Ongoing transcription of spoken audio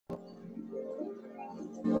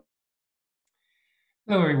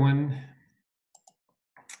Hello, everyone.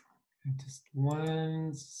 Just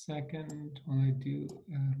 1 second while I do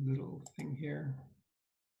a little thing here.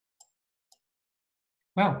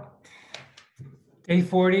 Wow. Day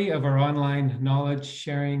 40 of our online knowledge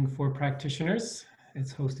sharing for practitioners.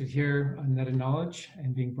 It's hosted here on Net of Knowledge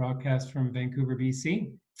and being broadcast from Vancouver,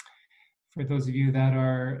 BC. For those of you that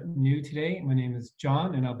are new today, my name is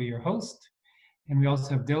John and I'll be your host. And we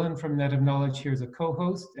also have Dylan from Net of Knowledge here as a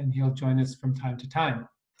co-host, and he'll join us from time to time.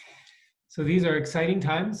 So these are exciting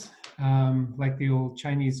times, like the old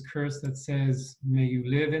Chinese curse that says, may you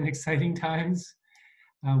live in exciting times.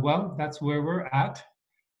 Well, that's where we're at.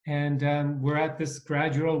 And we're at this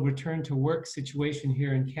gradual return to work situation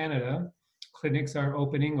here in Canada. Clinics are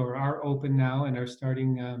opening or are open now and are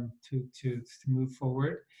starting to move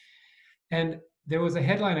forward. And there was a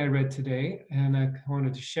headline I read today, and I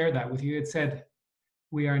wanted to share that with you. It said,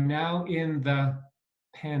 we are now in the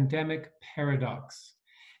pandemic paradox.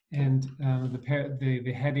 And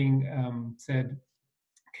the heading said,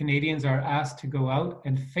 Canadians are asked to go out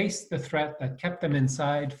and face the threat that kept them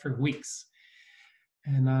inside for weeks.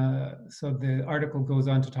 And so the article goes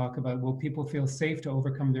on to talk about, will people feel safe to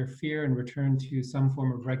overcome their fear and return to some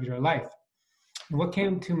form of regular life? And what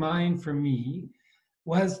came to mind for me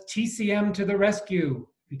was TCM to the rescue,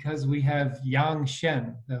 because we have Yang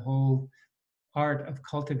Shen, the whole art of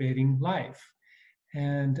cultivating life.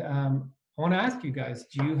 And I want to ask you guys,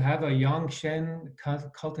 do you have a Yang Shen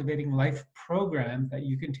Cultivating Life program that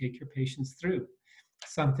you can take your patients through?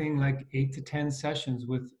 Something like 8 to 10 sessions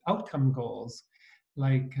with outcome goals,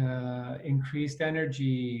 like increased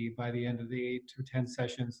energy by the end of the 8 to 10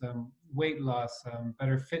 sessions, weight loss,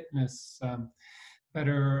 better fitness,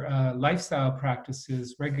 better lifestyle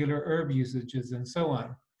practices, regular herb usages, and so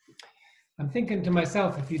on. I'm thinking to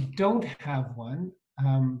myself, if you don't have one,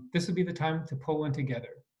 this would be the time to pull one together.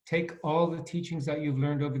 Take all the teachings that you've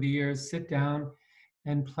learned over the years, sit down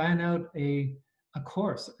and plan out a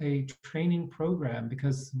course, a training program,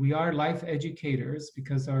 because we are life educators,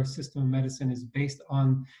 because our system of medicine is based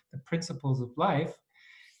on the principles of life.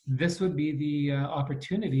 This would be the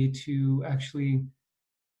opportunity to actually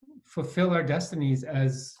fulfill our destinies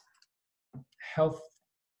as health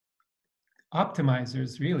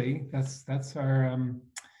optimizers. Really, that's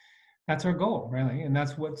our goal, really, and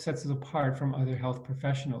that's what sets us apart from other health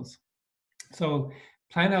professionals. So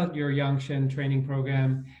plan out your Yangshen training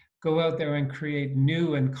program. Go out there and create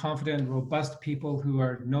new and confident, robust people who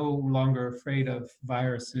are no longer afraid of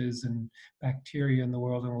viruses and bacteria in the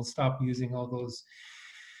world, and will stop using all those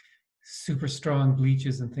super strong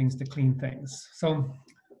bleaches and things to clean things. So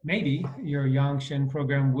maybe your Yangshen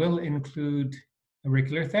program will include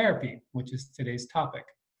auricular therapy, which is today's topic.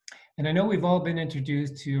 And I know we've all been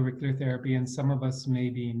introduced to auricular therapy, and some of us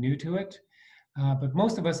may be new to it, but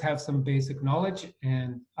most of us have some basic knowledge,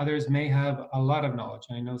 and others may have a lot of knowledge.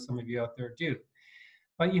 And I know some of you out there do.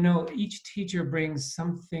 But you know, each teacher brings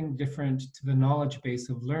something different to the knowledge base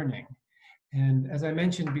of learning. And as I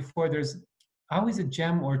mentioned before, there's always a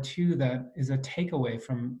gem or two that is a takeaway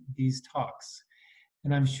from these talks.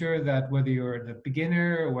 And I'm sure that whether you're the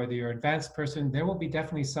beginner or whether you're an advanced person, there will be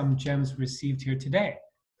definitely some gems received here today.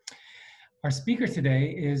 Our speaker today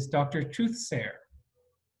is Dr. Truthsayer.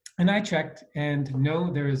 And I checked, and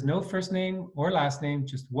no, there is no first name or last name,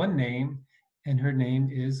 just one name, and her name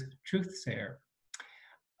is Truthsayer.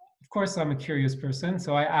 Of course, I'm a curious person,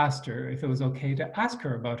 so I asked her if it was okay to ask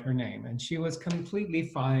her about her name, and she was completely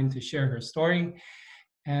fine to share her story.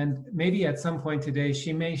 And maybe at some point today,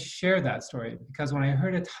 she may share that story, because when I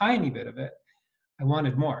heard a tiny bit of it, I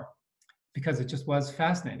wanted more, because it just was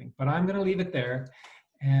fascinating. But I'm going to leave it there,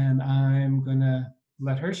 and I'm going to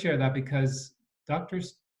let her share that, because Dr.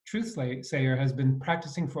 Truthsayer has been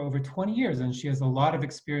practicing for over 20 years, and she has a lot of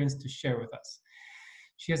experience to share with us.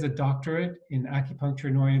 She has a doctorate in acupuncture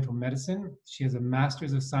and oriental medicine. She has a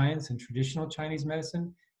master's of science in traditional Chinese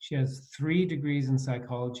medicine. She has 3 degrees in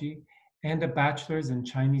psychology and a bachelor's in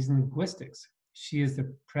Chinese linguistics. She is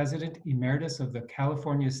the president emeritus of the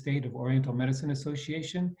California State of Oriental Medicine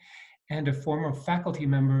Association and a former faculty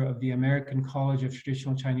member of the American College of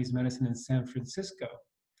Traditional Chinese Medicine in San Francisco.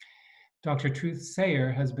 Dr.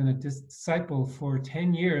 Truthsayer has been a disciple for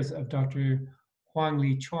 10 years of Dr. Huang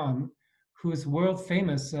Li Chuan, who is world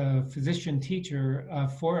famous physician teacher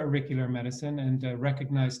for auricular medicine and a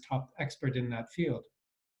recognized top expert in that field.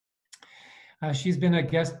 She's been a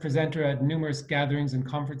guest presenter at numerous gatherings and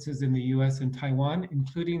conferences in the US and Taiwan,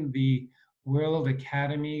 including the World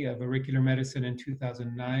Academy of Auricular Medicine in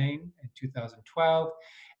 2009 and 2012,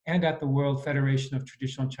 and at the World Federation of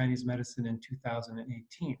Traditional Chinese Medicine in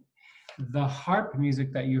 2018. The harp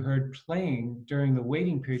music that you heard playing during the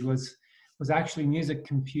waiting period was was actually music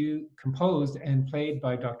composed and played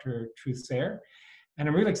by Dr. Truth Sayer. And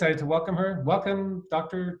I'm really excited to welcome her. Welcome,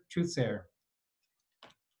 Dr. Truth Sayer.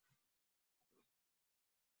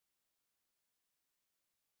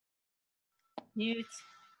 Mute.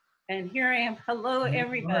 And here I am. Hello,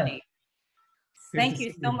 everybody. Thank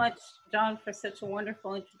you so much, John, for such a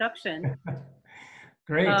wonderful introduction.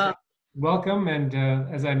 Great. Welcome. And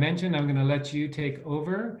as I mentioned, I'm going to let you take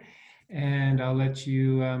over, and I'll let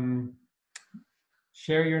you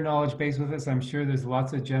share your knowledge base with us. I'm sure there's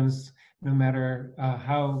lots of gems, no matter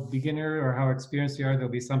how beginner or how experienced you are, there'll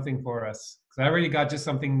be something for us. Because I already got just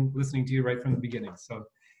something listening to you right from the beginning. So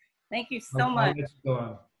thank you so much. I'll let you go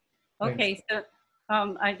on. Okay, so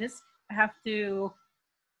I just have to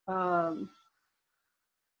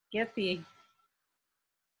get the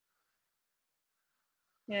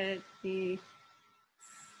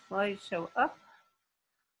slideshow up.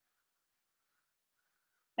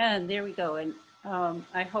 And there we go. And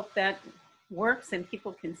I hope that works and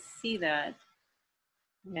people can see that.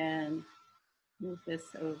 And move this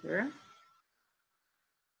over.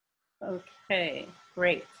 Okay,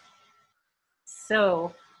 great.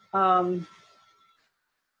 So,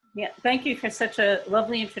 yeah, thank you for such a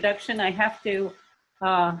lovely introduction. I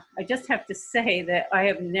just have to say that I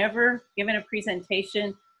have never given a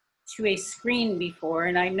presentation to a screen before,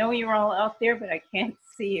 and I know you're all out there, but I can't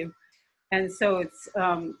see you. And so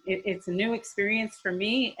it's a new experience for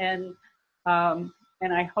me, and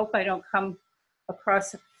I hope I don't come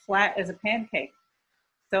across flat as a pancake.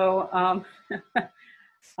 So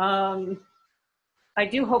I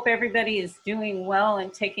do hope everybody is doing well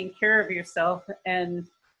and taking care of yourself. And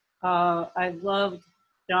I loved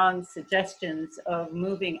John's suggestions of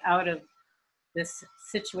moving out of this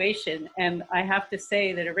situation. And I have to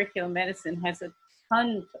say that Auricular Medicine has a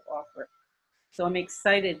ton to offer. So I'm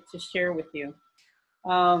excited to share with you.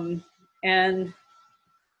 And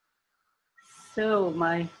so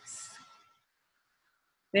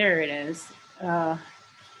there it is.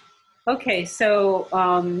 Okay, so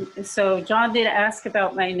John did ask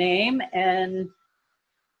about my name, and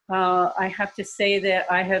I have to say that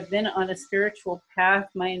I have been on a spiritual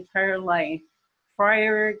path my entire life.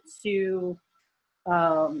 Prior to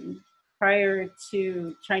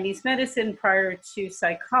Chinese medicine, prior to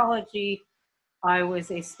psychology, I was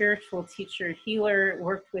a spiritual teacher, healer,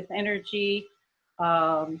 worked with energy,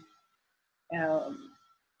 and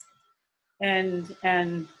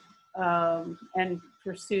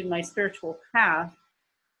pursued my spiritual path.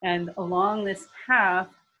 And along this path,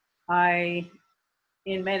 I,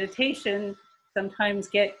 in meditation, sometimes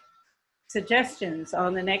get suggestions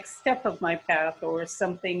on the next step of my path or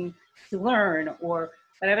something to learn, but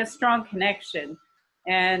I have a strong connection.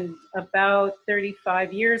 And about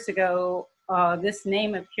 35 years ago, this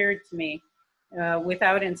name appeared to me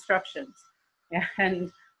without instructions.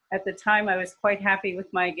 And at the time, I was quite happy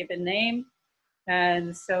with my given name.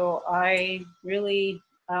 And so I really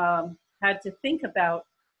had to think about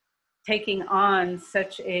taking on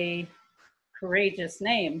such a courageous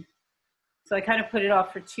name. So I kind of put it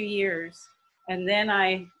off for 2 years. And then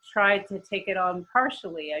I tried to take it on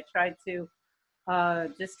partially. I tried to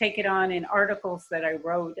just take it on in articles that I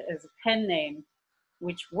wrote as a pen name,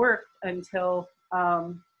 which worked until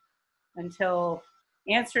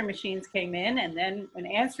answering machines came in. And then when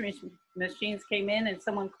answering machines came in and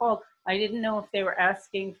someone called, I didn't know if they were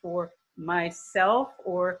asking for myself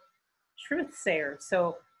or Truth Sayer.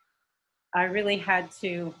 So I really had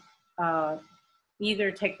to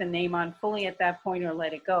either take the name on fully at that point or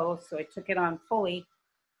let it go. So I took it on fully.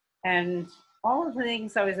 And all of the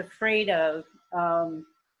things I was afraid of,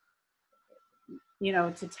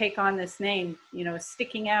 to take on this name,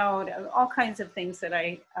 sticking out, all kinds of things that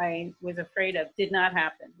I was afraid of did not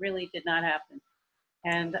happen, really did not happen.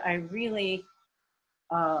 And I really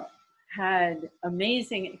had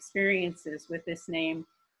amazing experiences with this name.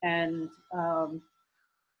 And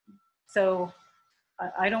so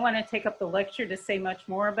I don't want to take up the lecture to say much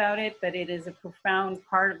more about it, but it is a profound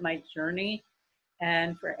part of my journey.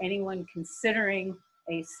 And for anyone considering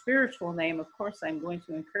a spiritual name, of course, I'm going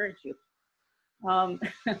to encourage you. So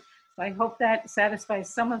I hope that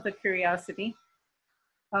satisfies some of the curiosity.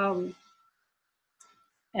 As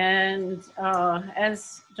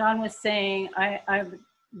John was saying, I have a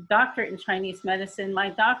doctorate in Chinese medicine. My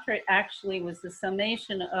doctorate actually was the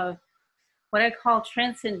summation of what I call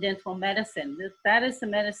transcendental medicine. That is the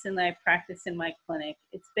medicine that I practice in my clinic.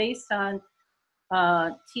 It's based on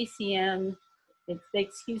TCM.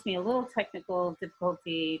 Excuse me, a little technical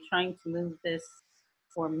difficulty trying to move this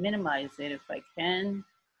or minimize it if I can.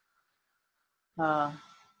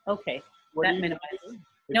 Okay, that minimized.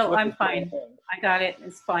 No, I'm fine. I got it,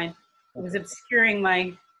 it's fine. was Okay. obscuring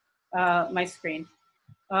my my screen.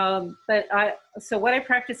 So what I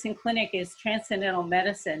practice in clinic is transcendental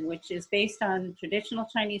medicine, which is based on traditional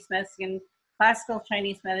Chinese medicine, classical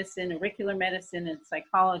Chinese medicine, auricular medicine, and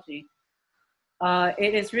psychology.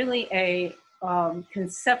 It is really a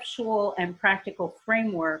conceptual and practical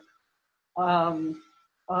framework of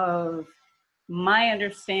my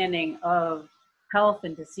understanding of health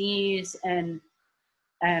and disease and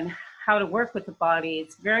how to work with the body.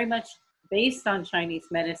 It's very much based on Chinese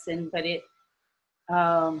medicine, but it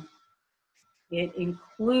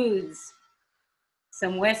includes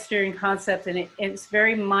some Western concepts, and it's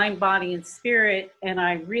very mind, body, and spirit. And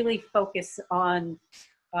I really focus on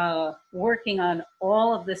working on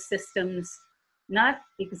all of the systems, not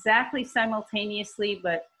exactly simultaneously,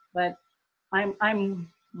 but I'm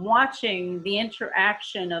watching the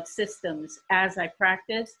interaction of systems as I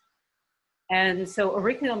practice. And so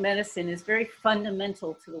auricular medicine is very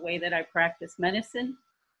fundamental to the way that I practice medicine,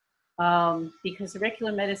 because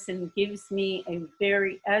auricular medicine gives me a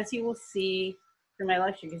very, as you will see through my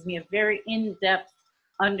lecture, gives me a very in-depth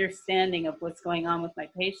understanding of what's going on with my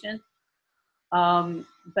patient.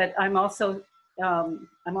 But I'm also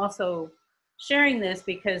sharing this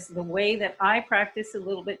because the way that I practice is a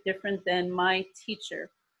little bit different than my teacher.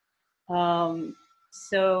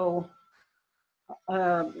 So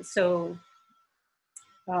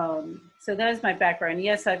that is my background.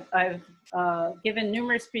 Yes, I've given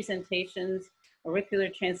numerous presentations, auricular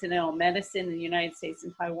transcendental medicine in the United States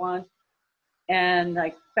and Taiwan. And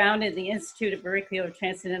I founded the Institute of Auricular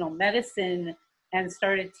Transcendental Medicine and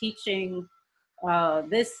started teaching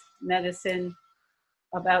this medicine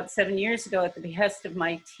about 7 years ago at the behest of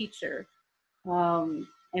my teacher. So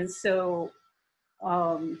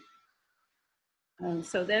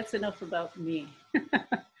that's enough about me.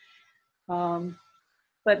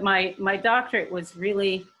 But my doctorate was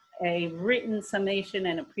really a written summation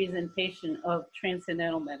and a presentation of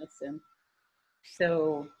transcendental medicine.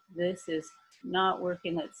 So this is not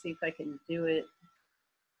working. Let's see if I can do it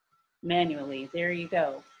manually. There you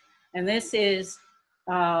go. And this is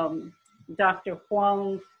Dr.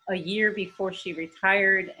 Huang a year before she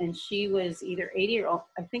retired, and she was either 80 or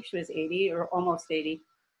I think she was 80 or almost 80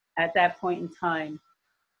 at that point in time.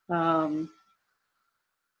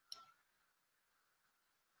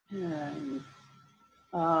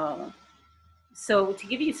 So to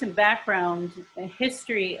give you some background, a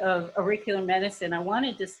history of auricular medicine, I want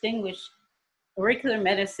to distinguish auricular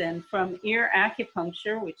medicine from ear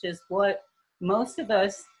acupuncture, which is what most of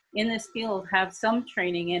us in this field have some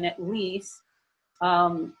training in at least.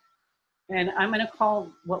 And I'm going to call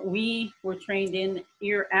what we were trained in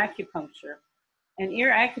ear acupuncture. And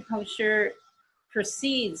ear acupuncture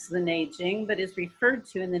precedes the Neijing, but is referred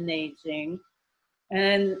to in the Neijing.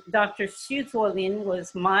 And Dr. Xu Zuolin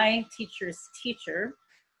was my teacher's teacher.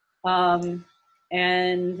 And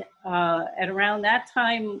at around that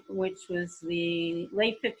time, which was the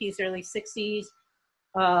late 50s, early 60s,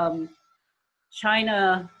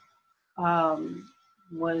 China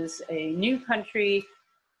was a new country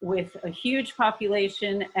with a huge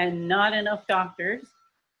population and not enough doctors.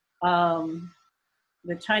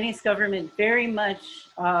 The Chinese government very much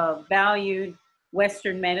valued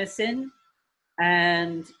Western medicine,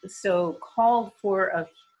 and so called for a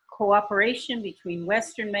cooperation between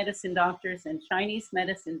Western medicine doctors and Chinese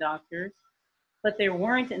medicine doctors, but there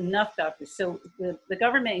weren't enough doctors. So the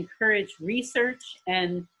government encouraged research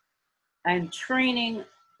and training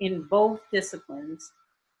in both disciplines.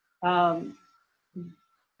 But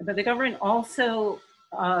the government also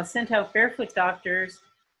sent out barefoot doctors.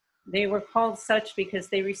 They were called such because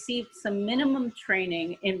they received some minimum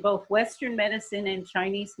training in both Western medicine and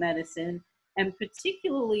Chinese medicine, and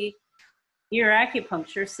particularly ear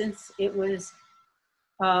acupuncture, since it was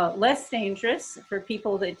less dangerous for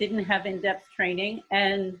people that didn't have in-depth training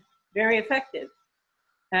and very effective.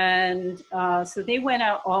 And so they went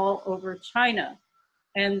out all over China.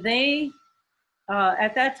 And they,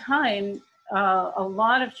 at that time, a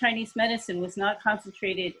lot of Chinese medicine was not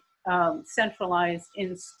concentrated, centralized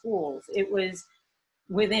in schools. It was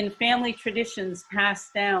within family traditions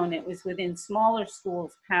passed down. It was within smaller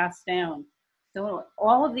schools passed down. So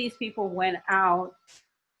all of these people went out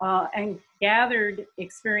and gathered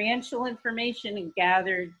experiential information and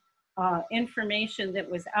gathered information that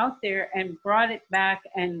was out there and brought it back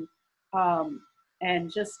and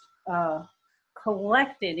just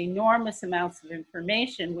collected enormous amounts of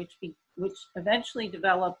information, which eventually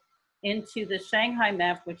developed into the Shanghai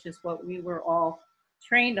map, which is what we were all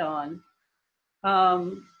trained on.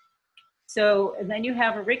 So, and then you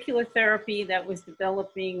have auricular therapy that was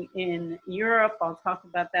developing in Europe. I'll talk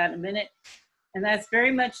about that in a minute. And that's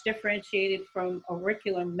very much differentiated from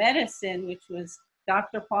auricular medicine, which was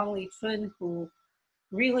Dr. Huang Li-chun, who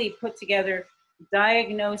really put together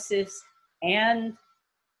diagnosis and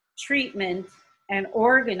treatment and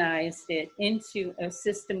organized it into a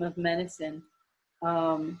system of medicine.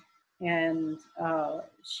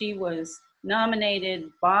 She was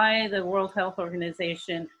nominated by the World Health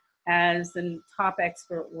Organization as the top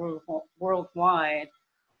expert worldwide.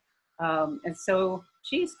 And so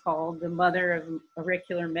she's called the mother of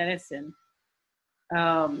auricular medicine.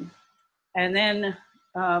 And then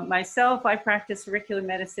myself, I practice auricular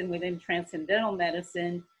medicine within transcendental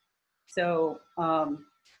medicine. So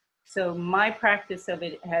my practice of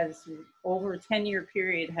it has, over a 10-year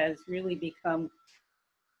period, has really become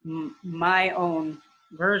my own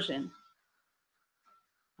version.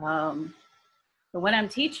 But when I'm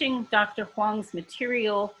teaching Dr. Huang's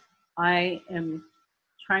material, I am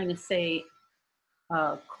trying to say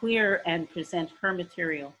clear and present her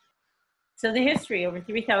material. So the history over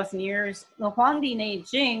 3,000 years, the Huangdi Nei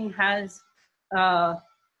Jing has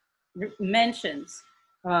mentions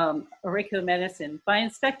auricular medicine. By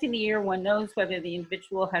inspecting the ear, one knows whether the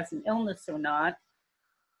individual has an illness or not.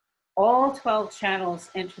 All 12 channels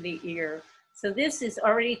enter the ear. So this is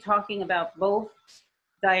already talking about both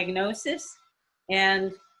diagnosis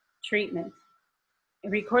and treatment. It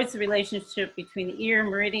records the relationship between the ear,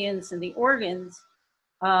 meridians, and the organs.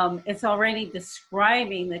 It's already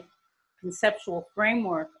describing the conceptual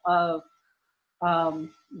framework of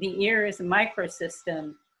the ear as a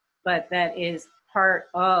microsystem, but that is part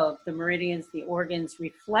of the meridians, the organs,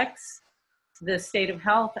 reflects the state of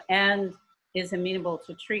health and is amenable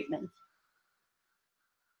to treatment.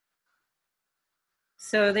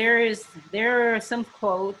 So there are some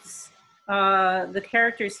quotes. The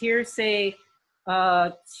characters here say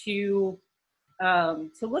to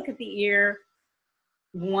look at the ear,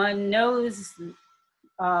 one knows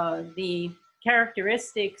the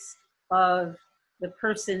characteristics of the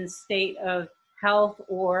person's state of health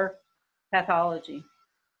or pathology.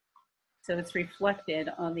 So it's reflected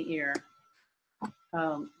on the ear.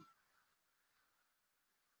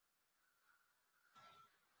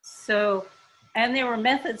 And there were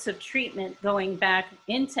methods of treatment going back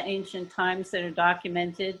into ancient times that are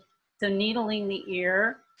documented. So needling the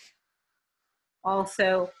ear,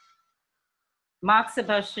 also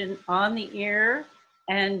moxibustion on the ear,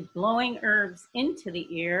 and blowing herbs into the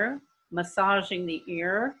ear, massaging the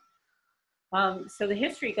ear. So the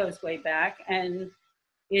history goes way back and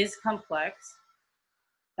is complex.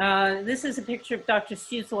 This is a picture of Dr.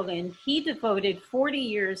 Xu Zuolin. He devoted 40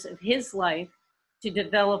 years of his life to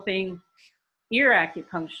developing ear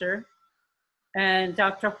acupuncture, and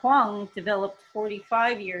Dr. Huang developed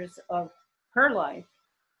 45 years of her life.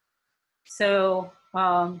 So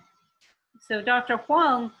Dr.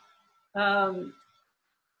 Huang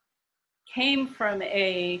came from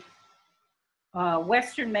a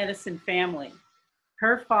Western medicine family.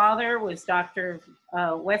 Her father was Doctor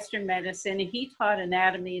of Western medicine, and he taught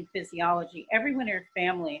anatomy and physiology. Everyone in her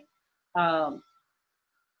family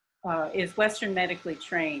is Western medically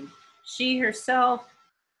trained. She herself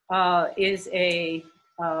is a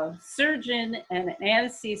surgeon and an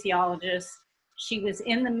anesthesiologist. She was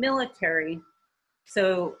in the military,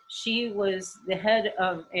 so she was the head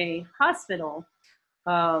of a hospital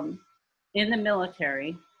in the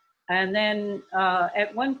military. And then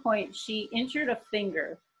at one point she injured a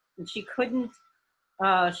finger and she couldn't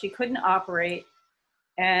operate.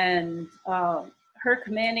 And her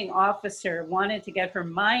commanding officer wanted to get her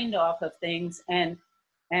mind off of things and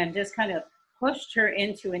just kind of pushed her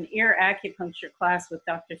into an ear acupuncture class with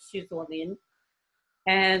Dr. Xu Zuolin.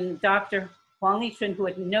 And Dr. Huang Li-chun, who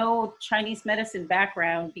had no Chinese medicine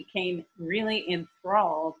background, became really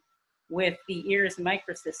enthralled with the ear's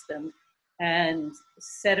microsystem and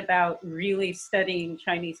set about really studying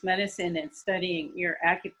Chinese medicine and studying ear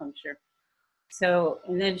acupuncture. So,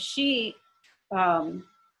 and then she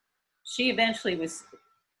eventually was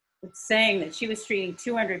saying that she was treating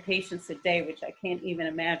 200 patients a day, which I can't even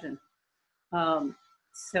imagine.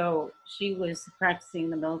 So she was practicing in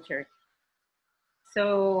the military.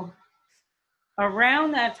 So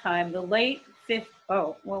around that time, the late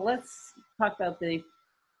let's talk about the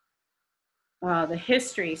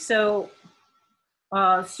history. So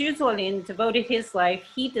Xu Zuolin devoted his life.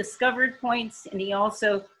 He discovered points, and he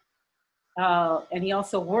also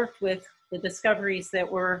worked with the discoveries that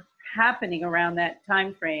were happening around that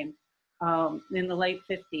time frame in the late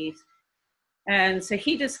 50s. And so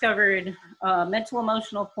he discovered mental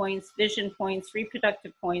emotional points, vision points,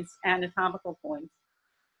 reproductive points, anatomical points.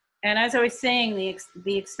 And as I was saying,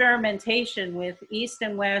 the experimentation with East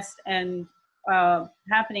and West and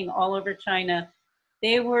happening all over China,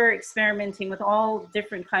 they were experimenting with all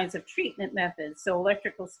different kinds of treatment methods. So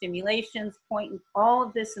electrical stimulations, all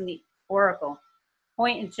of this in the auricle,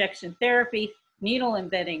 point injection therapy, needle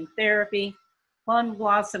embedding therapy, plum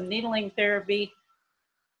blossom needling therapy,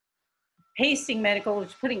 pasting medical, which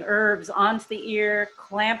is putting herbs onto the ear,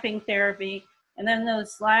 clamping therapy. And then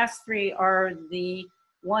those last three are the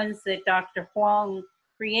ones that Dr. Huang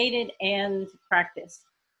created and practiced.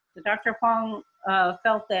 So Dr. Huang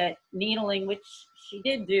felt that needling, which she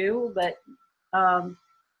did do, but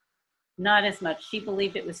not as much. She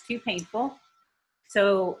believed it was too painful.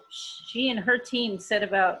 So she and her team set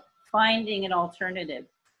about finding an alternative.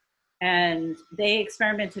 And they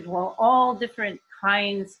experimented with all different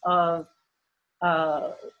kinds of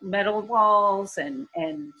metal balls and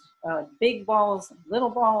big balls, little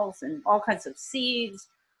balls, and all kinds of seeds.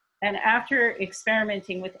 And after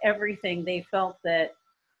experimenting with everything, they felt that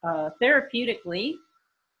therapeutically,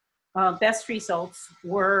 best results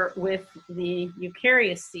were with the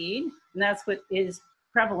eukarya seed, and that's what is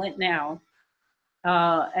prevalent now.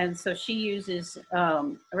 And so she uses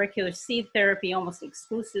auricular seed therapy almost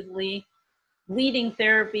exclusively. Bleeding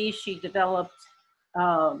therapy, she developed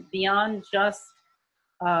beyond just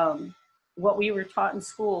what we were taught in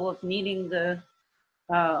school of needing the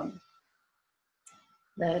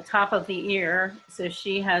top of the ear. So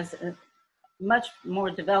she has a much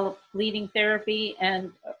more developed bleeding therapy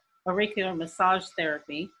and auricular massage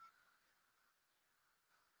therapy.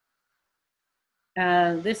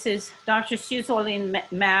 This is Dr. Xuzolin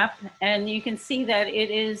map, and you can see that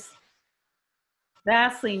it is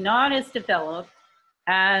vastly not as developed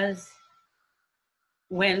as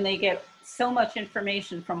when they get so much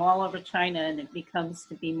information from all over China and it becomes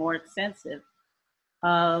to be more extensive.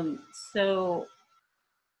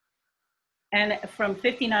 And from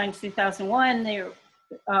 59 to 2001,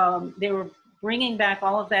 they were bringing back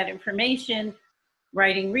all of that information,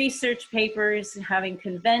 writing research papers, having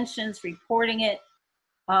conventions, reporting it.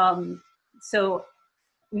 So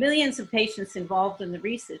millions of patients involved in the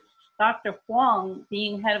research. Dr. Huang,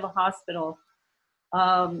 being head of a hospital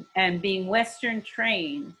and being Western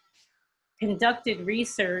trained, conducted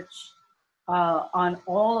research on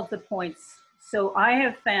all of the points. So I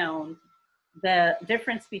have found the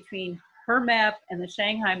difference between her map and the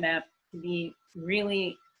Shanghai map to be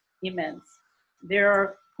really immense. There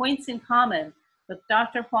are points in common, but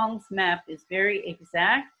Dr. Huang's map is very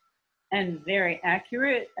exact and very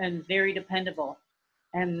accurate and very dependable.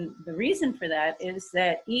 And the reason for that is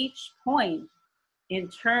that each point, in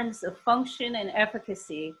terms of function and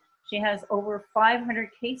efficacy, she has over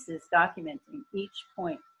 500 cases documenting each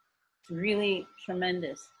point. It's really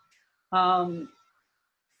tremendous.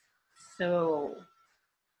 So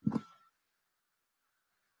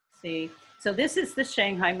this is the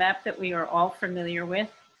Shanghai map that we are all familiar with.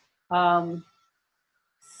 There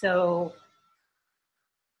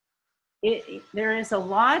is a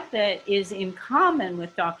lot that is in common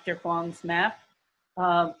with Dr. Huang's map,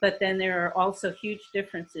 but then there are also huge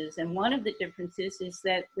differences. And one of the differences is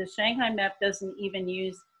that the Shanghai map doesn't even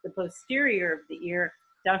use the posterior of the ear.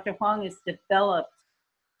 Dr. Huang has developed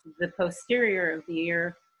the posterior of the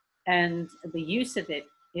ear, and the use of it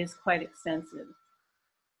is quite extensive.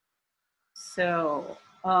 So,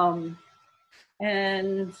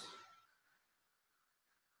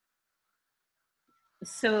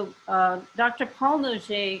 Dr. Paul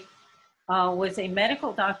Noget was a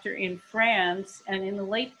medical doctor in France, and in the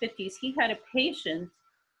late 50s, he had a patient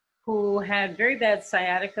who had very bad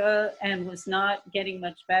sciatica and was not getting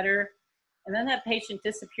much better. And then that patient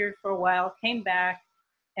disappeared for a while, came back,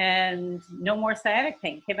 and no more sciatic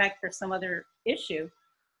pain, came back for some other issue.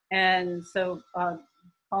 And so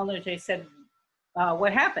Paul Noget said,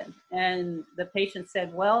 what happened? And the patient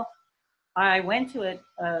said, well, I went to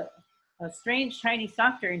a strange Chinese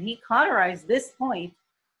doctor and he cauterized this point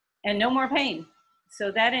and no more pain.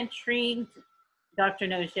 So that intrigued Dr.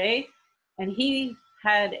 Noget, and he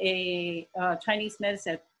had a Chinese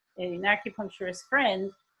medicine, an acupuncturist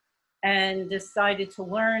friend, and decided to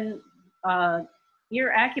learn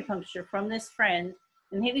ear acupuncture from this friend.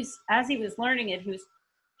 And as he was learning it, he was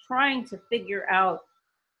trying to figure out,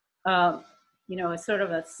 a sort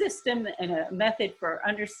of a system and a method for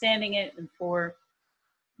understanding it and for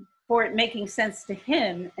it making sense to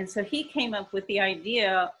him. And so he came up with the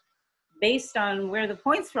idea, based on where the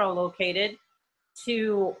points were all located,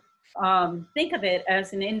 to think of it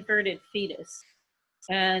as an inverted fetus.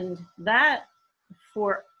 And that,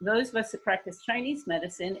 for those of us that practice Chinese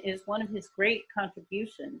medicine, is one of his great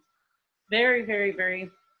contributions. Very, very, very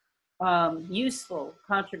useful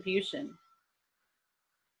contribution.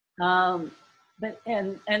 but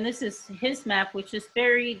and this is his map, which is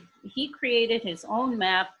very, he created his own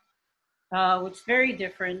map, which is very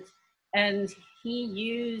different, and he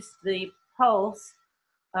used the pulse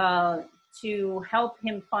to help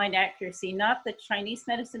him find accuracy, not the Chinese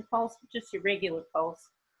medicine pulse, but just your regular pulse.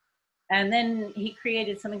 And then he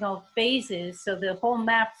created something called phases, so the whole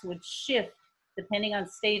maps would shift depending on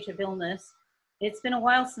stage of illness. It's been a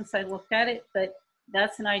while since I looked at it, but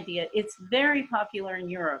that's an idea. It's very popular in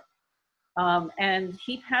Europe. And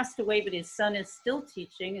he passed away, but his son is still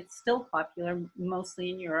teaching. It's still popular, mostly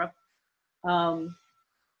in Europe.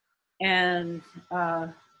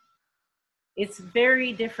 It's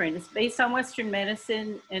very different. It's based on Western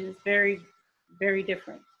medicine, and it's very, very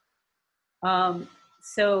different.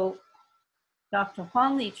 So Dr.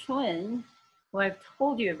 Huang Li Chun, who I've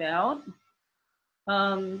told you about,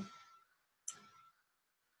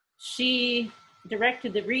 she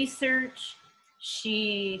directed the research.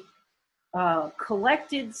 She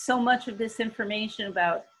collected so much of this information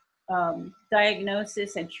about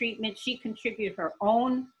diagnosis and treatment. She contributed her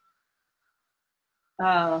own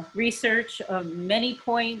research of many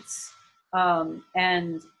points,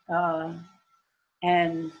 and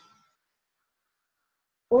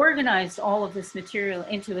organized all of this material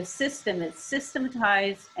into a system that's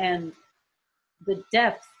systematized, and the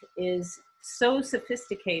depth is so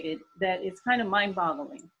sophisticated that it's kind of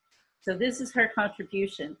mind-boggling. So this is her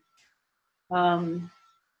contribution. On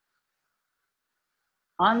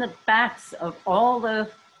the backs of all the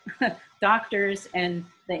doctors and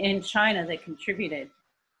in China that contributed,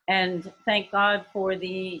 and thank God for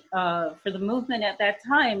the movement at that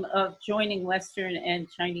time of joining Western and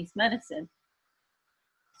Chinese medicine.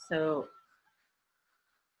 So,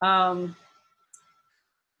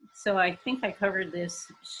 so I think I covered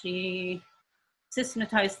this. She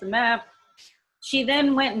systematized the map. She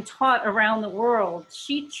then went and taught around the world.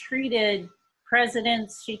 She treated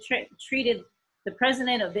presidents. She treated the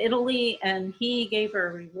president of Italy, and he gave her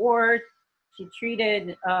a reward. She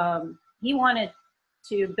treated, he wanted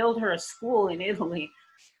to build her a school in Italy,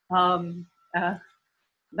 but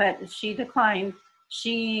she declined.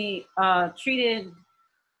 She treated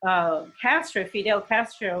Fidel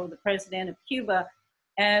Castro, the president of Cuba,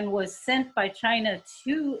 and was sent by China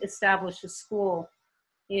to establish a school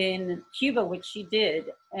in Cuba, which she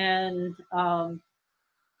did. And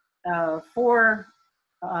for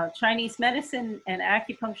Chinese medicine and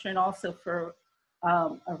acupuncture, and also for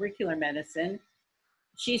auricular medicine,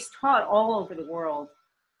 she's taught all over the world.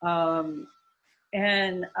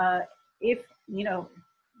 If, you know,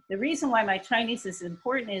 the reason why my Chinese is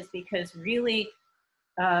important is because really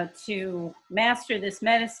to master this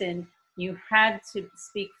medicine, you had to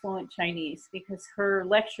speak fluent Chinese, because her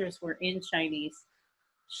lectures were in Chinese.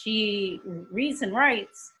 She reads and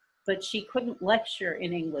writes, but she couldn't lecture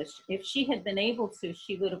in English. If she had been able to,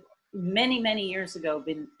 she would have many, many years ago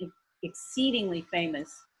been exceedingly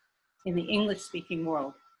famous in the English-speaking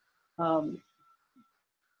world. But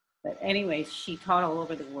anyways, she taught all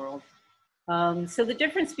over the world. So the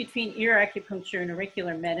difference between ear acupuncture and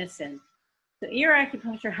auricular medicine. So ear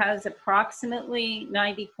acupuncture has approximately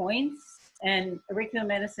 90 points, and auricular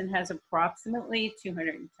medicine has approximately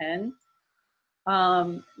 210.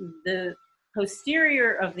 The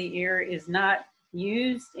posterior of the ear is not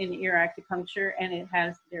used in ear acupuncture, and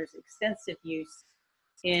there's extensive use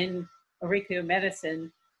in auricular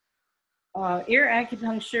medicine. Ear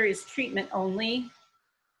acupuncture is treatment only.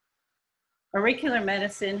 Auricular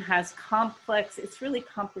medicine has complex, it's really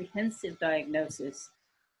comprehensive diagnosis.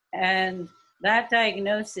 And that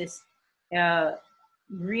diagnosis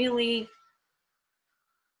really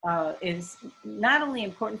is not only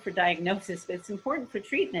important for diagnosis, but it's important for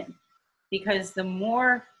treatment, because the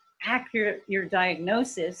more accurate your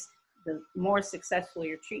diagnosis, the more successful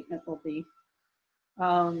your treatment will be.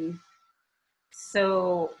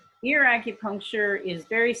 So ear acupuncture is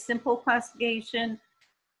very simple classification.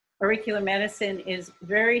 Auricular medicine is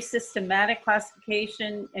very systematic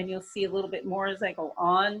classification, and you'll see a little bit more as I go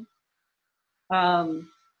on.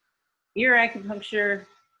 Ear acupuncture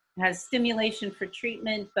has stimulation for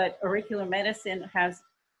treatment, but auricular medicine has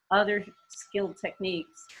other skilled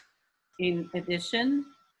techniques in addition.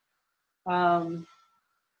 Ear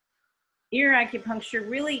acupuncture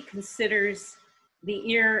really considers the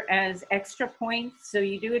ear as extra points. So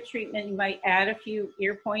you do a treatment, you might add a few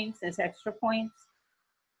ear points as extra points.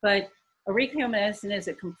 But auricular medicine is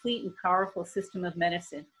a complete and powerful system of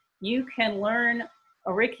medicine. You can learn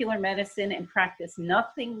auricular medicine and practice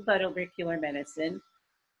nothing but auricular medicine,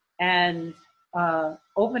 and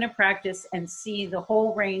open a practice and see the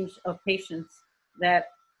whole range of patients that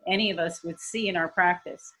any of us would see in our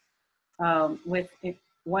practice with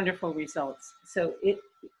wonderful results. So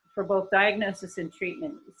for both diagnosis and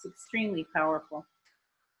treatment, it's extremely powerful.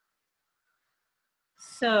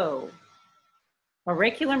 So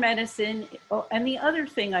auricular medicine, oh, and the other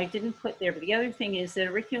thing I didn't put there, but the other thing is that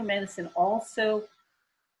auricular medicine also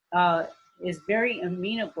is very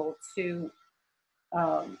amenable to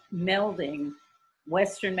melding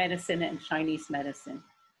Western medicine and Chinese medicine.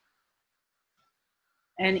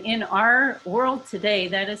 And in our world today,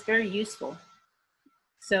 that is very useful.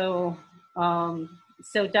 So,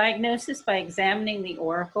 so diagnosis by examining the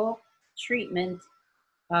auricle, treatment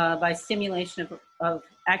by stimulation of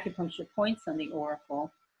acupuncture points on the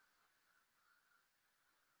auricle.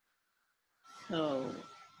 So,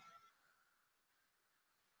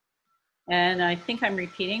 and I think I'm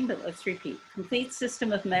repeating, but let's repeat. Complete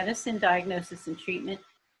system of medicine, diagnosis and treatment.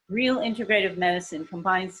 Real integrative medicine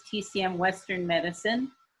combines TCM Western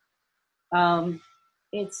medicine.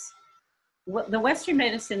 It's the Western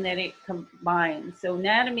medicine that it combines. So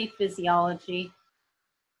anatomy, physiology,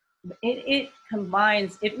 it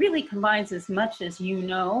really combines as much as you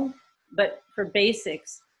know, but for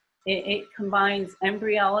basics, it combines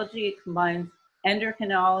embryology, it combines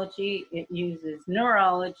endocrinology, it uses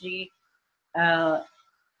neurology,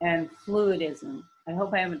 and fluidism. I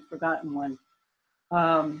hope I haven't forgotten one.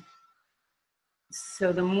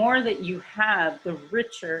 So the more that you have, the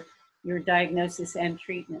richer your diagnosis and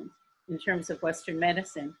treatment in terms of Western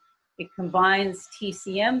medicine. It combines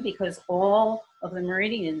TCM because all of the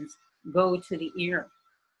meridians go to the ear.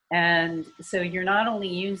 And so you're not only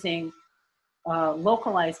using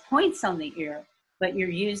localized points on the ear, but you're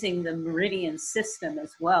using the meridian system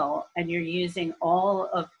as well. And you're using all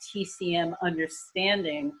of TCM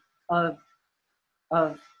understanding of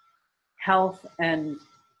health and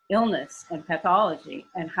illness and pathology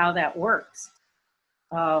and how that works.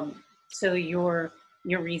 So your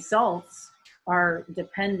results are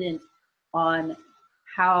dependent on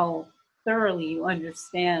how thoroughly you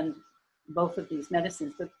understand both of these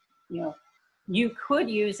medicines. But you could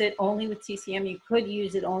use it only with TCM, you could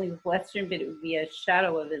use it only with Western, but it would be a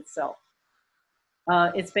shadow of itself.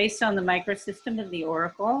 It's based on the microsystem of the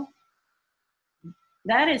auricle.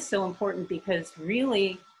 That is so important because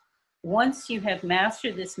really, once you have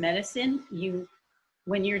mastered this medicine,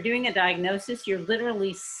 when you're doing a diagnosis, you're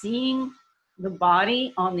literally seeing the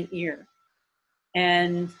body on the ear,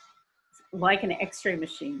 and like an X-ray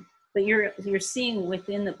machine. But you're seeing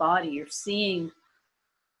within the body. You're seeing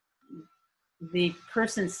the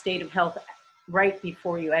person's state of health right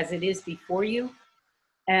before you, as it is before you,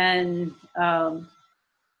 and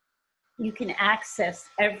you can access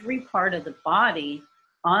every part of the body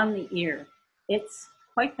on the ear. It's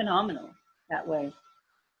quite phenomenal that way.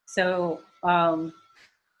 So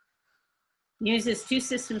uses two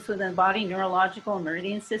systems within the body, neurological and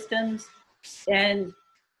meridian systems. And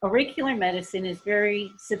auricular medicine is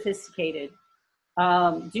very sophisticated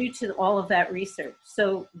due to all of that research.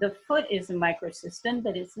 So the foot is a microsystem,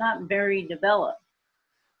 but it's not very developed.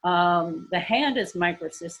 The hand is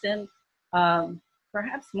microsystem,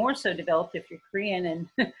 perhaps more so developed if you're Korean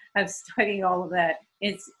and have studied all of that.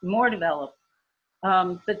 It's more developed.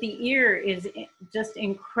 But the ear is just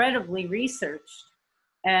incredibly researched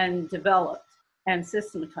and developed and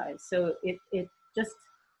systematized. So it just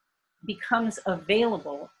becomes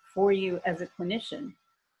available for you as a clinician.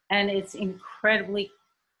 And it's incredibly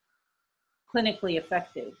clinically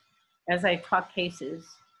effective. As I talk cases,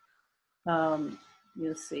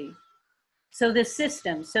 you'll see. So the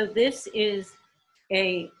system, so this is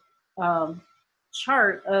a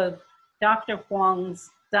chart of Dr. Huang's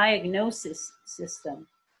diagnosis system.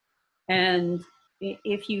 And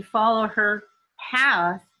if you follow her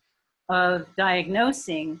path of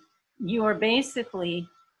diagnosing, you are basically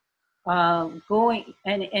going,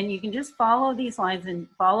 and you can just follow these lines and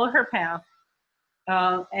follow her path.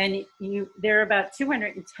 And there are about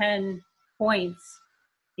 210 points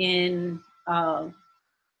in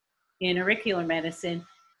auricular medicine.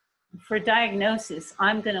 For diagnosis,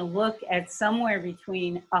 I'm going to look at somewhere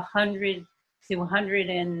between 100 to 100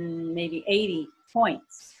 and maybe 80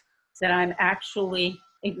 points that I'm actually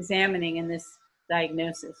examining in this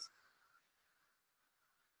diagnosis.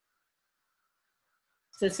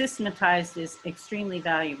 So systematized is extremely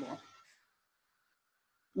valuable.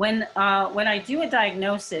 When I do a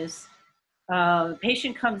diagnosis, the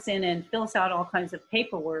patient comes in and fills out all kinds of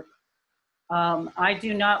paperwork. I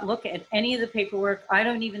do not look at any of the paperwork. I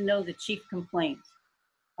don't even know the chief complaint.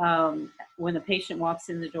 When the patient walks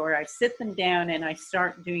in the door, I sit them down and I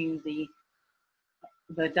start doing the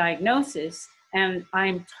diagnosis, and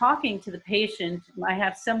I'm talking to the patient. I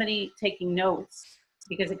have somebody taking notes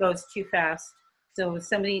because it goes too fast. So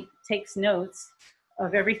somebody takes notes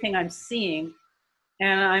of everything I'm seeing,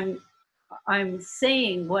 and I'm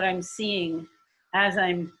saying what I'm seeing as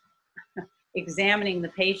I'm examining the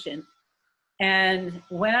patient. And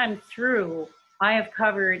when I'm through, I have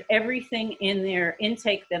covered everything in their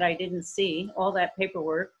intake that I didn't see, all that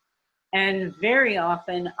paperwork. And very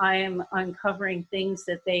often I am uncovering things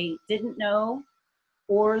that they didn't know,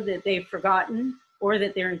 or that they've forgotten, or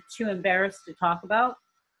that they're too embarrassed to talk about.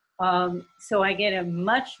 So I get a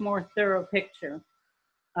much more thorough picture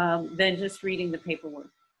than just reading the paperwork.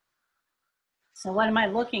 So what am I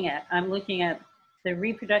looking at? I'm looking at the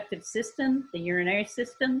reproductive system, the urinary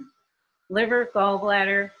system, liver,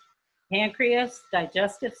 gallbladder, pancreas,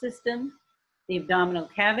 digestive system, the abdominal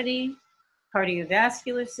cavity,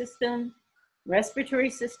 cardiovascular system, respiratory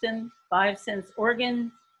system, 5 sense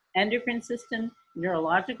organs, endocrine system,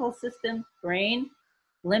 neurological system, brain,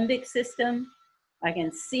 limbic system. I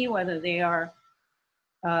can see whether they are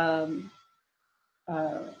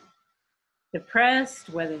depressed,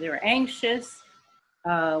 whether they're anxious,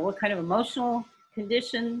 what kind of emotional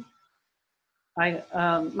condition,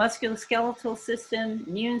 musculoskeletal system,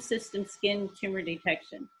 immune system, skin, tumor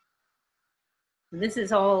detection. This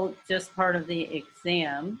is all just part of the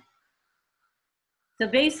exam. So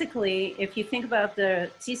basically, if you think about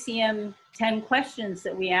the TCM 10 questions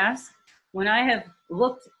that we ask, when I have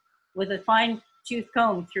looked with a fine-tooth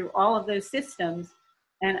comb through all of those systems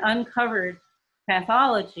and uncovered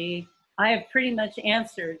pathology, I have pretty much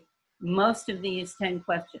answered most of these 10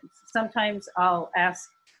 questions. Sometimes I'll ask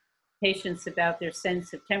patients about their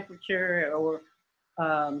sense of temperature or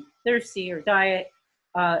thirsty or diet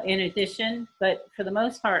in addition, but for the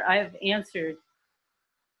most part, I've answered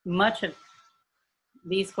much of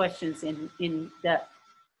these questions in depth.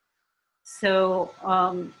 So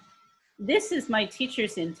this is my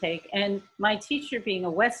teacher's intake, and my teacher, being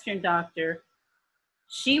a Western doctor,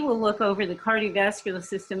 she will look over the cardiovascular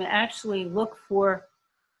system and actually look for,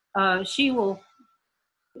 she will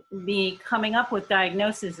be coming up with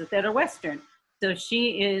diagnoses that are Western. So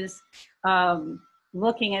she is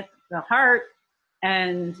looking at the heart,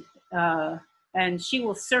 and she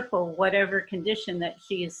will circle whatever condition that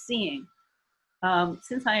she is seeing.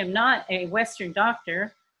 Since I am not a Western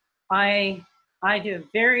doctor, I do a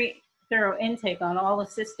very thorough intake on all the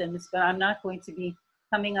systems, but I'm not going to be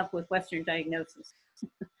coming up with Western diagnosis. So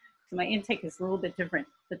my intake is a little bit different,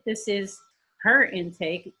 but this is her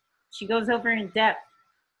intake. She goes over in depth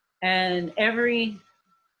and every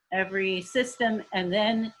system, and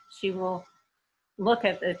then she will look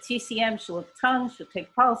at the TCM, she'll look tongue, she'll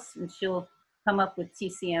take pulse, and she'll come up with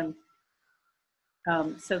TCM.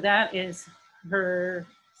 So that is her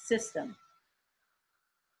system.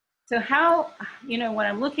 So how, when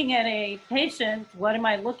I'm looking at a patient, what am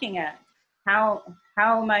I looking at? How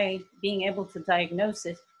am I being able to diagnose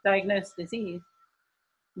disease?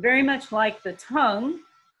 Very much like the tongue,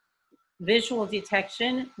 visual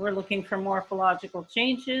detection, we're looking for morphological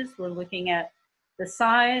changes. We're looking at the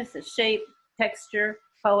size, the shape, texture,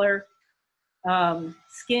 color,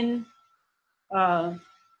 skin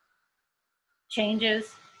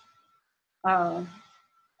changes. I'm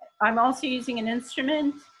also using an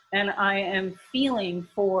instrument, and I am feeling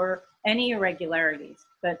for any irregularities.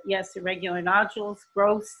 But yes, irregular nodules,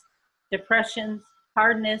 growths, depressions,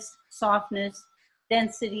 hardness, softness,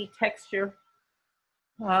 density, texture,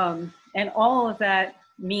 and all of that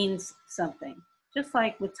means something. Just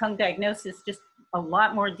like with tongue diagnosis, just a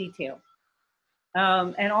lot more detail.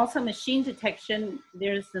 And also machine detection,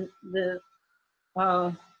 there's the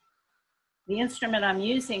instrument I'm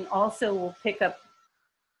using also will pick up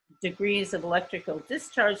degrees of electrical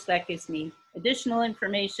discharge. That gives me additional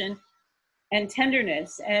information, and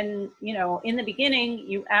tenderness. And, in the beginning,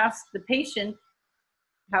 you ask the patient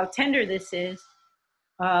how tender this is,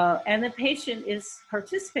 and the patient is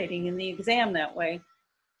participating in the exam that way.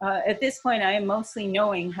 At this point, I am mostly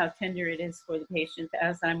knowing how tender it is for the patient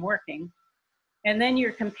as I'm working. And then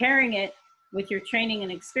you're comparing it with your training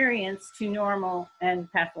and experience to normal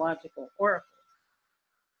and pathological oracles.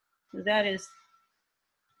 So that is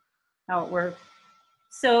how it works.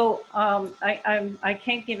 So I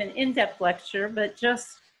can't give an in-depth lecture, but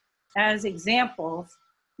just as examples,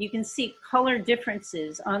 you can see color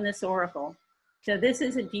differences on this oracle. So this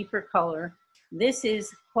is a deeper color. This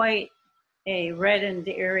is quite a reddened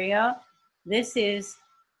area. This is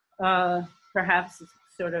perhaps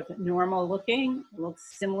sort of normal looking,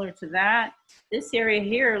 looks similar to that. This area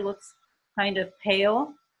here looks kind of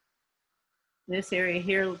pale. This area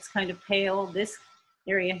here looks kind of pale. This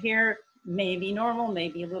area here may be normal,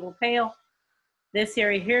 maybe a little pale. This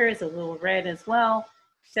area here is a little red as well.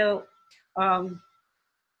 So, so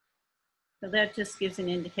that just gives an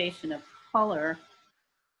indication of color.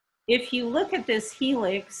 if you look at this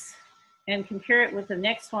helix and compare it with the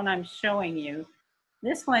next one I'm showing you,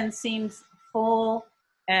 this one seems full,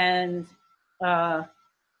 and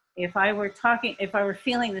if I were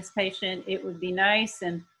feeling this patient, it would be nice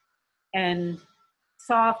and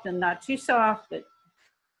soft and not too soft, but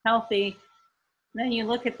healthy. And then you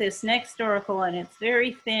look at this next auricle and it's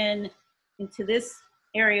very thin into this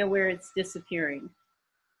area where it's disappearing.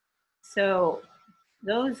 So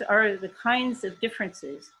those are the kinds of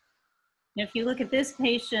differences. And if you look at this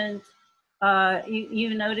patient,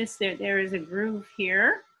 you notice that there is a groove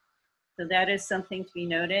here. So that is something to be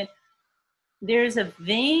noted. There's a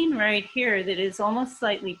vein right here that is almost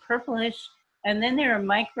slightly purplish. And then there are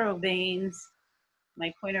micro veins.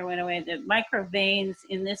 My pointer went away. The micro veins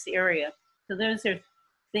in this area. So those are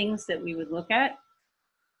things that we would look at.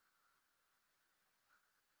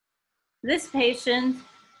 This patient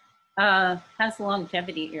has a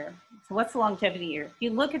longevity ear. So what's the longevity ear? If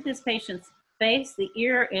you look at this patient's face, the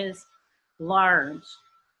ear is large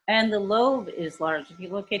and the lobe is large. If you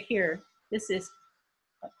look at here, this is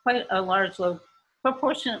quite a large lobe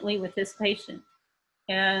proportionately with this patient.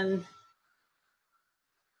 And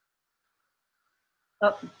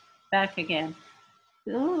up, back again.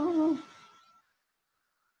 Ooh.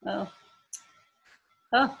 Oh.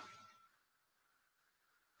 Oh.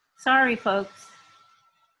 Sorry, folks.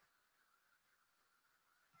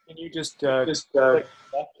 Can you just click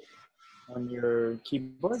on your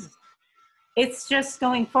keyboard? It's just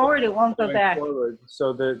going forward, it won't go back. Forward.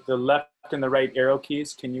 So the left and the right arrow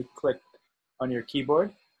keys, can you click on your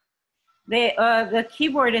keyboard? The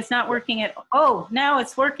keyboard is not working at, oh, now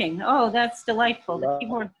it's working. Oh, that's delightful. The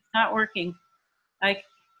keyboard is not working. I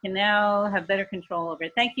can now have better control over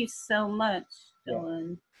it. Thank you so much,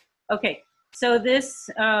 Dylan. Yeah. Okay, so this,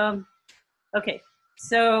 okay,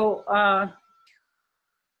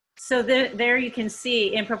 so there you can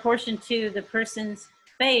see in proportion to the person's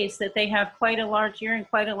face that they have quite a large ear and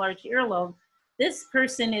quite a large earlobe. This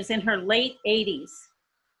person is in her late 80s,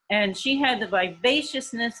 and she had the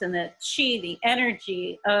vivaciousness and the chi, the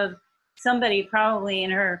energy of somebody probably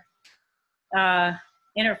in her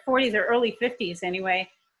 40s or early 50s anyway.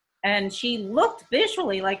 And she looked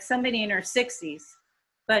visually like somebody in her 60s,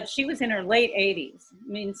 but she was in her late 80s.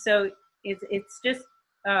 I mean, so it's just,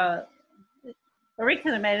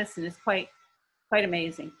 auricular medicine is quite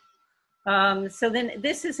amazing. So then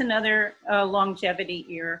this is another longevity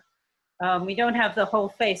ear. We don't have the whole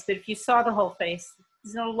face, but if you saw the whole face,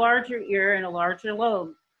 it's a larger ear and a larger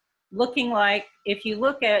lobe, looking like, if you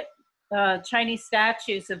look at Chinese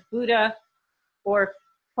statues of Buddha or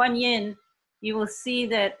Kuan Yin, you will see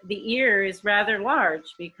that the ear is rather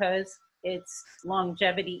large because it's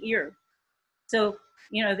longevity ear. So,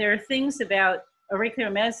 you know, there are things about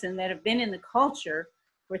auricular medicine that have been in the culture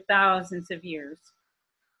for thousands of years.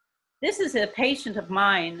 This is a patient of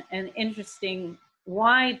mine, and interesting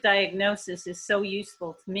why diagnosis is so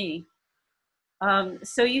useful to me.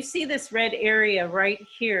 So you see this red area right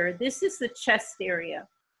here. This is the chest area.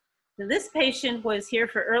 So this patient was here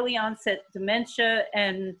for early onset dementia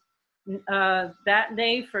and that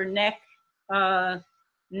day for neck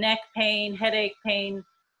pain, headache pain,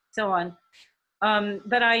 so on.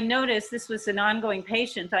 But I noticed this was an ongoing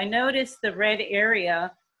patient. I noticed the red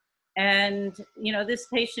area, and you know, this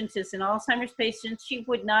patient is an Alzheimer's patient. She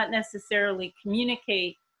would not necessarily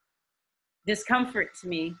communicate discomfort to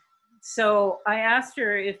me. So I asked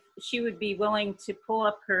her if she would be willing to pull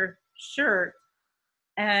up her shirt,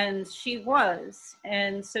 and she was.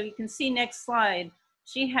 And so you can see next slide,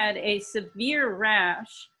 she had a severe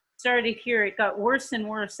rash. Started here, it got worse and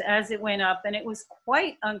worse as it went up, and it was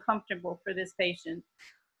quite uncomfortable for this patient.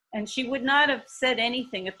 And she would not have said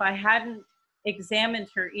anything if I hadn't examined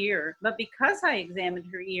her ear. But because I examined